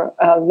for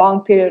a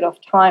long period of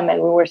time,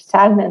 and we were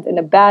stagnant in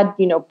a bad,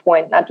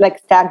 point, not like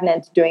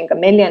stagnant doing $1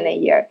 million a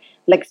year,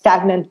 like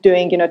stagnant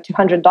doing,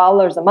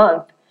 $200 a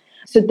month.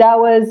 So that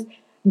was,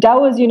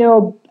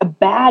 a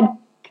bad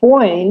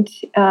point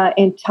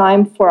in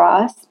time for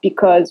us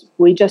because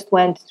we just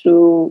went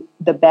through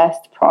the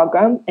best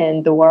program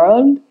in the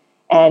world.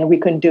 And we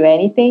couldn't do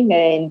anything.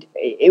 And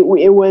it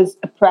was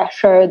a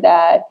pressure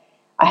that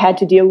I had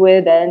to deal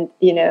with. And,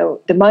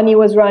 the money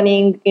was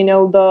running,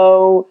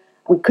 low.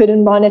 We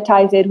couldn't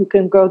monetize it. We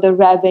couldn't grow the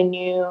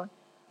revenue.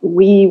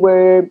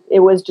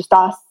 It was just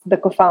us, the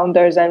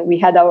co-founders, and we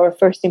had our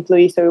first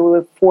employee. So we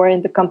were 4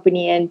 in the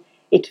company. And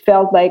it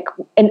felt like,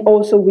 and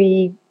also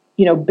we,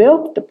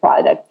 built the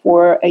product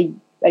for a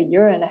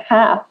year and a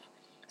half.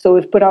 So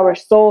we've put our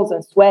souls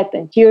and sweat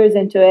and tears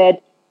into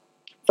it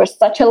for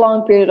such a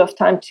long period of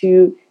time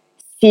to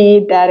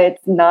see that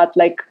it's not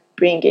like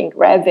bringing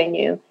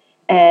revenue.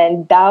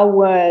 And that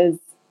was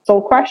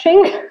soul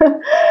crushing.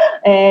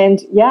 And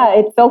yeah,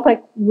 it felt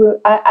like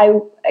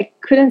I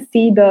couldn't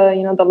see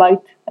the light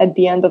at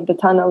the end of the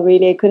tunnel,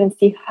 really. I couldn't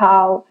see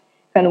how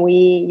can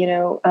we,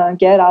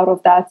 get out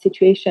of that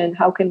situation?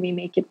 How can we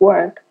make it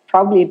work?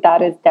 Probably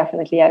that is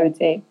definitely, I would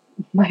say,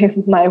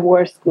 my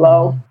worst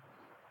low.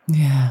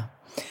 Yeah.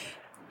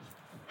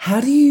 How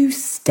do you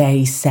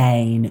stay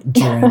sane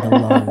during the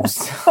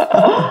lows?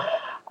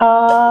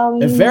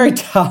 They're very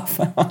tough.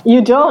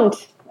 You don't.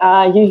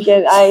 I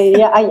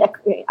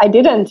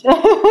didn't.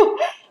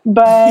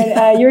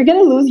 But you're going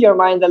to lose your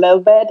mind a little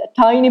bit. A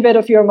tiny bit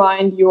of your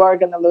mind, you are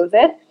going to lose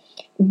it.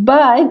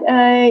 But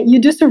you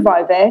do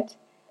survive it,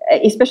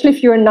 especially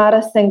if you're not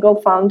a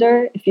single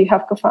founder, if you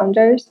have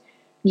co-founders.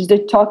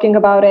 Just talking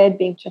about it,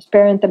 being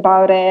transparent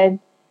about it.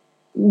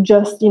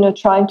 Just,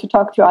 trying to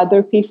talk to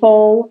other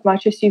people as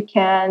much as you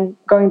can,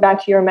 going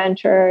back to your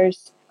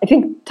mentors. I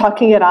think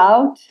talking it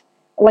out,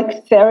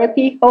 like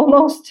therapy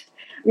almost,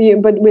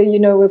 but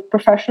with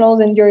professionals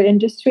in your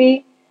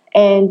industry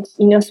and,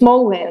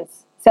 small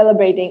wins,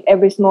 celebrating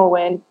every small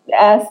win.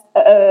 As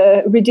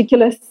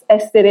ridiculous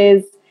as it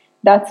is,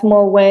 that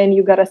small win,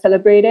 you got to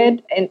celebrate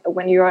it. And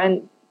when you're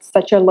in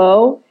such a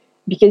low,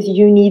 because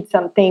you need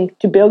something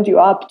to build you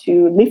up,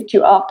 to lift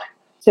you up.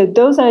 So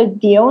those are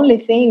the only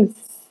things.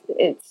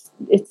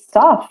 It's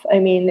tough. I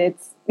mean,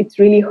 it's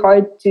really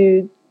hard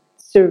to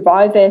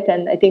survive it,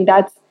 and I think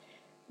that's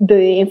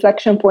the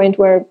inflection point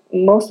where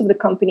most of the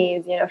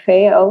companies,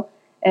 fail,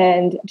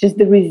 and just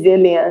the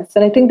resilience.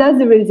 And I think that's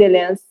the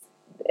resilience.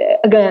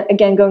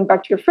 Again, going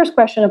back to your first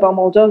question about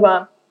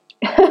Moldova,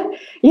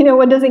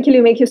 what doesn't kill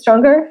you make you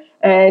stronger,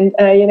 and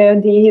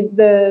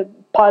the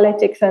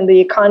politics and the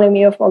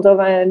economy of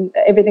Moldova and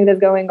everything that's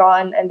going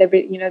on, and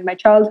my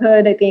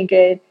childhood, I think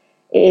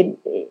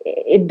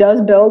it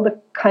does build a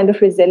kind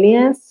of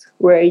resilience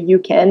where you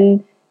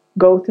can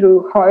go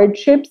through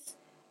hardships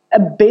a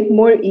bit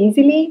more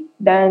easily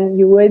than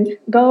you would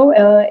go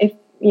if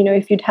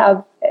you'd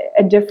have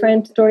a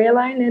different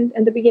storyline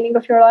in the beginning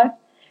of your life.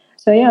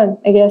 So yeah,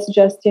 I guess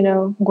just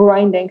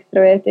grinding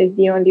through it is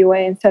the only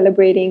way, and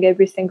celebrating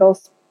every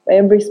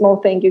small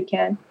thing you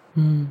can.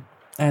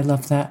 I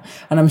love that.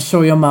 And I'm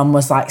sure your mum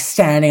was like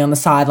standing on the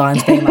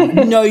sidelines being like,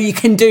 no, you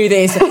can do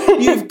this.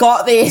 You've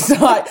got this.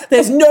 Like,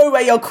 there's no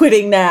way you're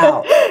quitting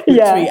now.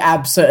 Yeah. We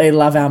absolutely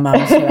love our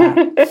mums for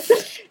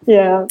that.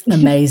 Yeah.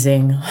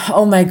 Amazing.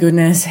 Oh my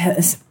goodness.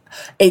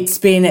 It's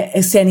been,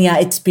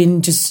 Ksenia, it's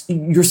been just,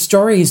 your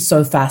story is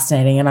so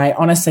fascinating, and I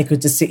honestly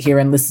could just sit here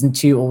and listen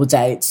to you all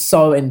day. It's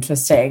so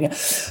interesting.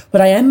 But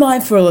I am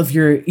mindful of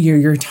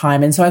your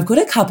time. And so I've got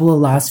a couple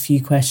of last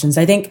few questions.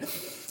 I think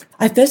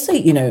I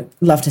firstly,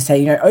 love to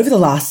say, over the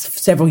last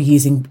several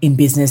years in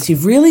business,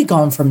 you've really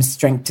gone from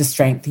strength to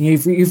strength.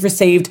 You've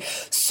received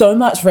so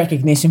much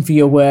recognition for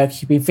your work.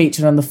 You've been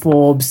featured on the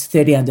Forbes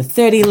 30 Under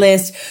 30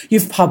 list.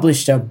 You've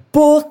published a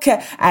book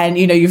and,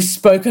 you've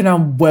spoken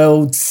on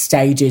world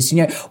stages.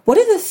 What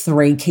are the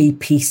 3 key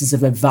pieces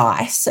of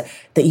advice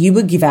that you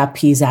would give our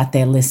peers out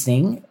there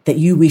listening that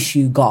you wish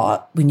you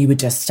got when you were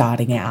just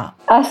starting out?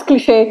 As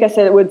cliche as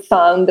it would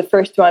sound, the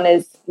first one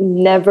is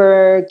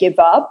never give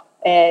up.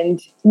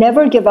 And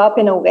never give up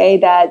in a way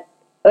that,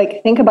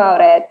 think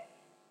about it,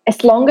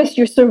 as long as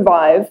you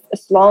survive,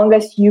 as long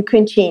as you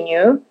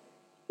continue,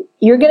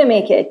 you're going to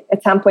make it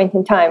at some point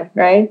in time,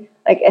 right?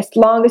 As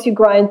long as you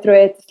grind through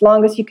it, as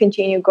long as you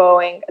continue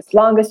going, as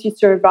long as you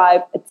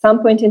survive, at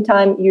some point in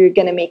time, you're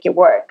going to make it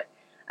work.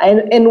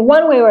 And in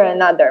one way or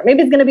another,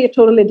 maybe it's going to be a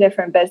totally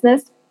different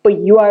business, but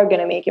you are going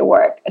to make it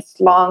work as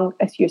long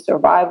as you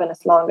survive and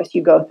as long as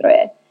you go through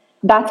it.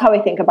 That's how I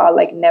think about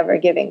never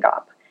giving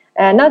up.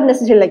 And not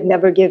necessarily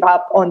never give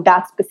up on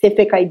that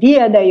specific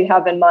idea that you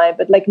have in mind,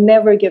 but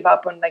never give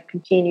up on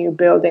continue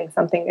building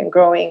something and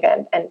growing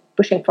and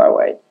pushing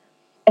forward.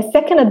 A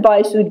second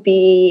advice would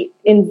be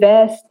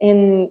invest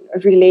in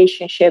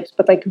relationships,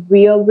 but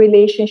real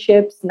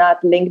relationships,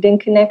 not LinkedIn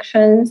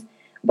connections,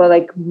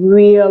 but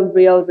real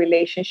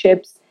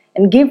relationships,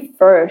 and give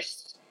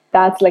first.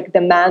 That's the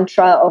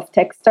mantra of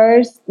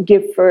Techstars.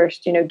 Give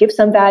first, give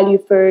some value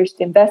first,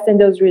 invest in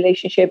those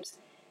relationships.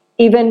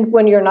 Even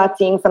when you're not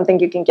seeing something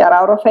you can get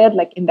out of it,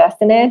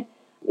 invest in it.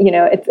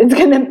 It's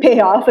going to pay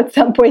off at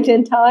some point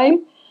in time.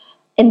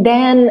 And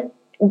then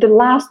the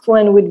last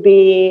one would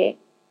be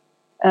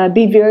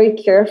very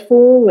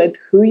careful with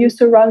who you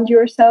surround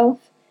yourself.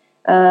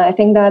 I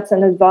think that's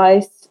an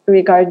advice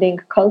regarding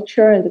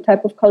culture and the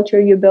type of culture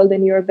you build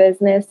in your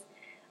business.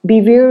 Be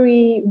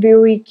very,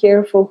 very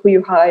careful who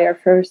you hire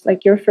first.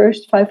 Your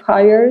first 5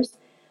 hires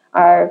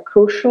are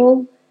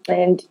crucial.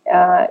 And,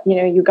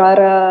 you got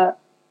to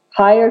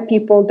hire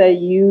people that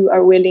you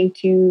are willing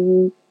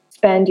to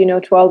spend,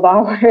 12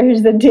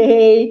 hours a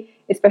day,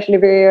 especially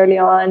very early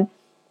on,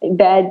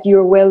 that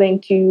you're willing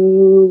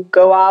to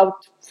go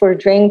out for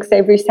drinks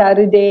every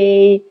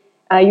Saturday.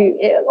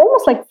 You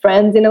almost like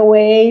friends in a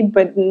way,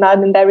 but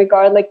not in that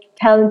regard,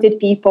 talented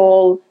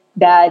people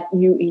that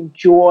you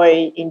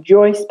enjoy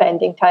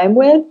spending time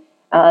with,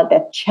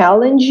 that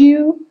challenge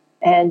you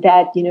and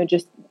that,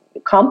 just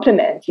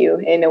compliment you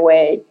in a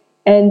way.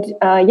 And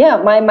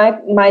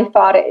my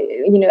thought,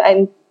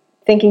 I'm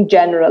thinking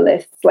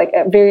generalists.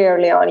 Very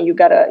early on, you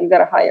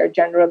gotta hire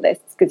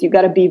generalists because you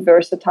gotta be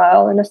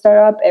versatile in a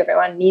startup.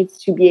 Everyone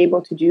needs to be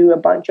able to do a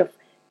bunch of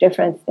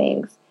different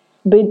things.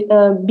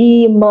 But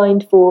be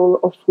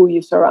mindful of who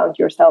you surround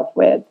yourself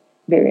with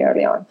very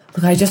early on.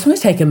 Look, I just want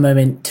to take a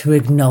moment to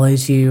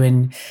acknowledge you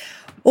and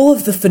all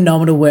of the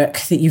phenomenal work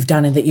that you've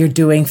done and that you're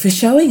doing for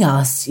showing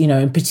us,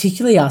 and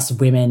particularly us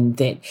women,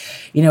 that,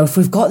 if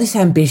we've got this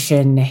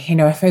ambition,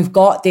 if we've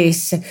got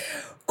this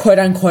quote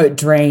unquote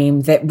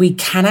dream, that we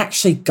can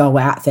actually go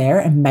out there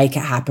and make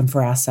it happen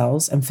for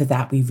ourselves. And for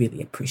that, we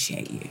really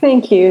appreciate you.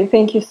 Thank you.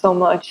 Thank you so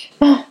much.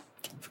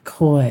 Of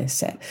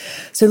course.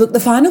 So look,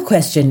 the final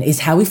question is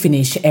how we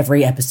finish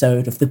every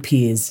episode of the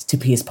Peers to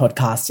Peers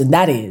podcast. And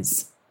that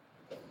is,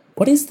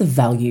 what is the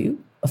value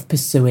of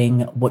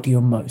pursuing what you're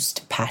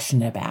most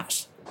passionate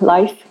about?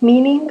 Life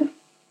meaning.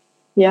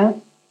 Yeah.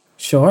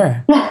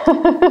 Sure.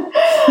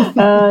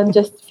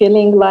 Just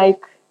feeling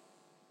like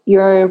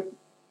you're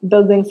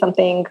building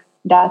something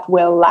that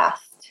will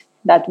last,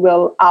 that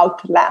will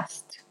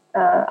outlast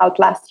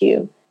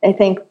you. I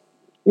think,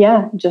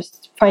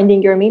 just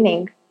finding your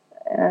meaning.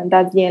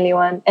 That's the only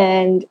one.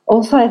 And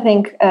also I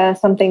think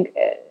something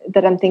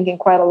that I'm thinking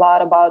quite a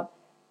lot about,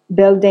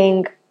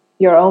 building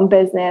your own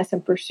business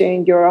and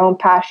pursuing your own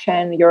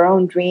passion, your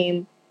own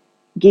dream,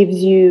 gives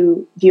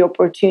you the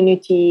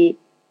opportunity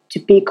to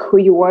pick who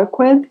you work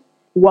with,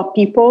 what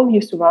people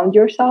you surround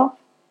yourself.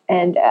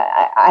 And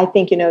I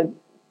think,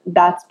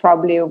 that's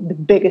probably the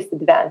biggest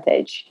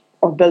advantage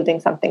of building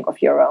something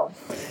of your own.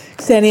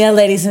 Ksenia,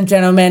 ladies and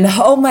gentlemen,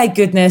 oh my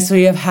goodness,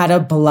 we have had a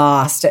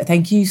blast.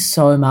 Thank you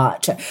so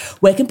much.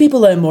 Where can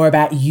people learn more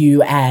about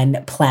you and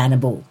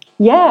Planable?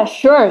 Yeah,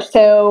 sure.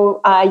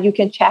 So you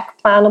can check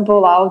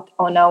Planable out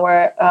on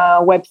our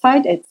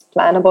website. It's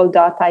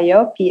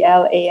planable.io,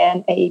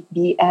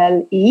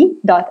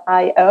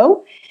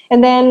 planable.io.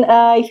 And then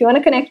if you want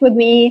to connect with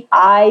me,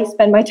 I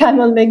spend my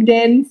time on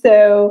LinkedIn.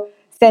 So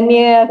send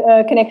me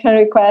a connection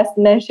request,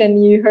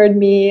 mention you heard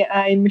me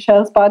in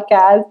Michelle's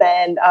podcast,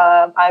 and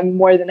I'm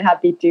more than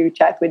happy to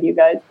chat with you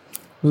guys.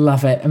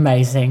 Love it.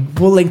 Amazing.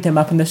 We'll link them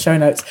up in the show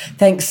notes.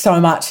 Thanks so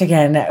much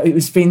again.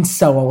 It's been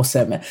so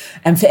awesome.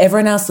 And for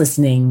everyone else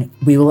listening,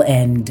 we will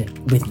end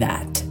with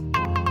that.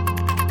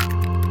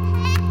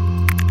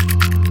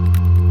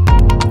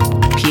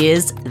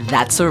 Peers,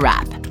 that's a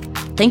wrap.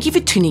 Thank you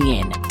for tuning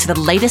in to the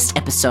latest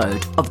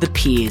episode of the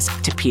Peers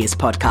to Peers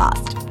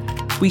podcast.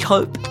 We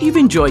hope you've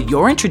enjoyed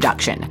your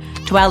introduction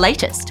to our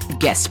latest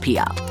guest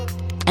peer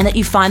and that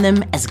you find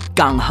them as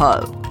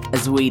gung-ho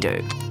as we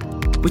do,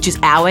 which is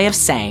our way of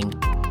saying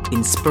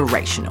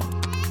inspirational.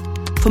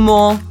 For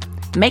more,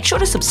 make sure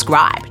to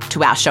subscribe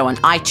to our show on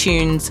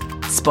iTunes,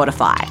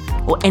 Spotify,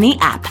 or any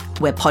app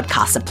where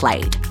podcasts are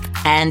played,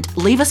 and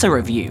leave us a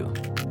review.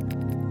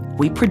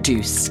 We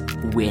produce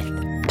with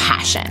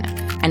passion,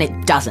 and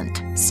it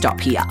doesn't stop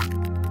here.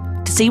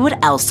 To see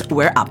what else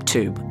we're up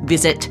to,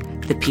 visit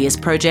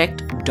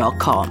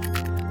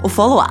thepeersproject.com or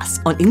follow us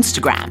on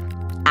Instagram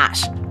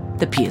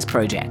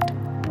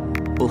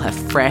 @thepeersproject. We'll have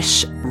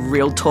fresh,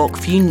 real talk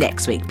for you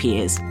next week,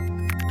 peers.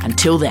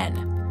 Until then,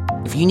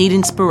 if you need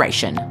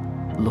inspiration,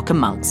 look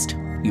amongst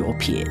your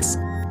peers.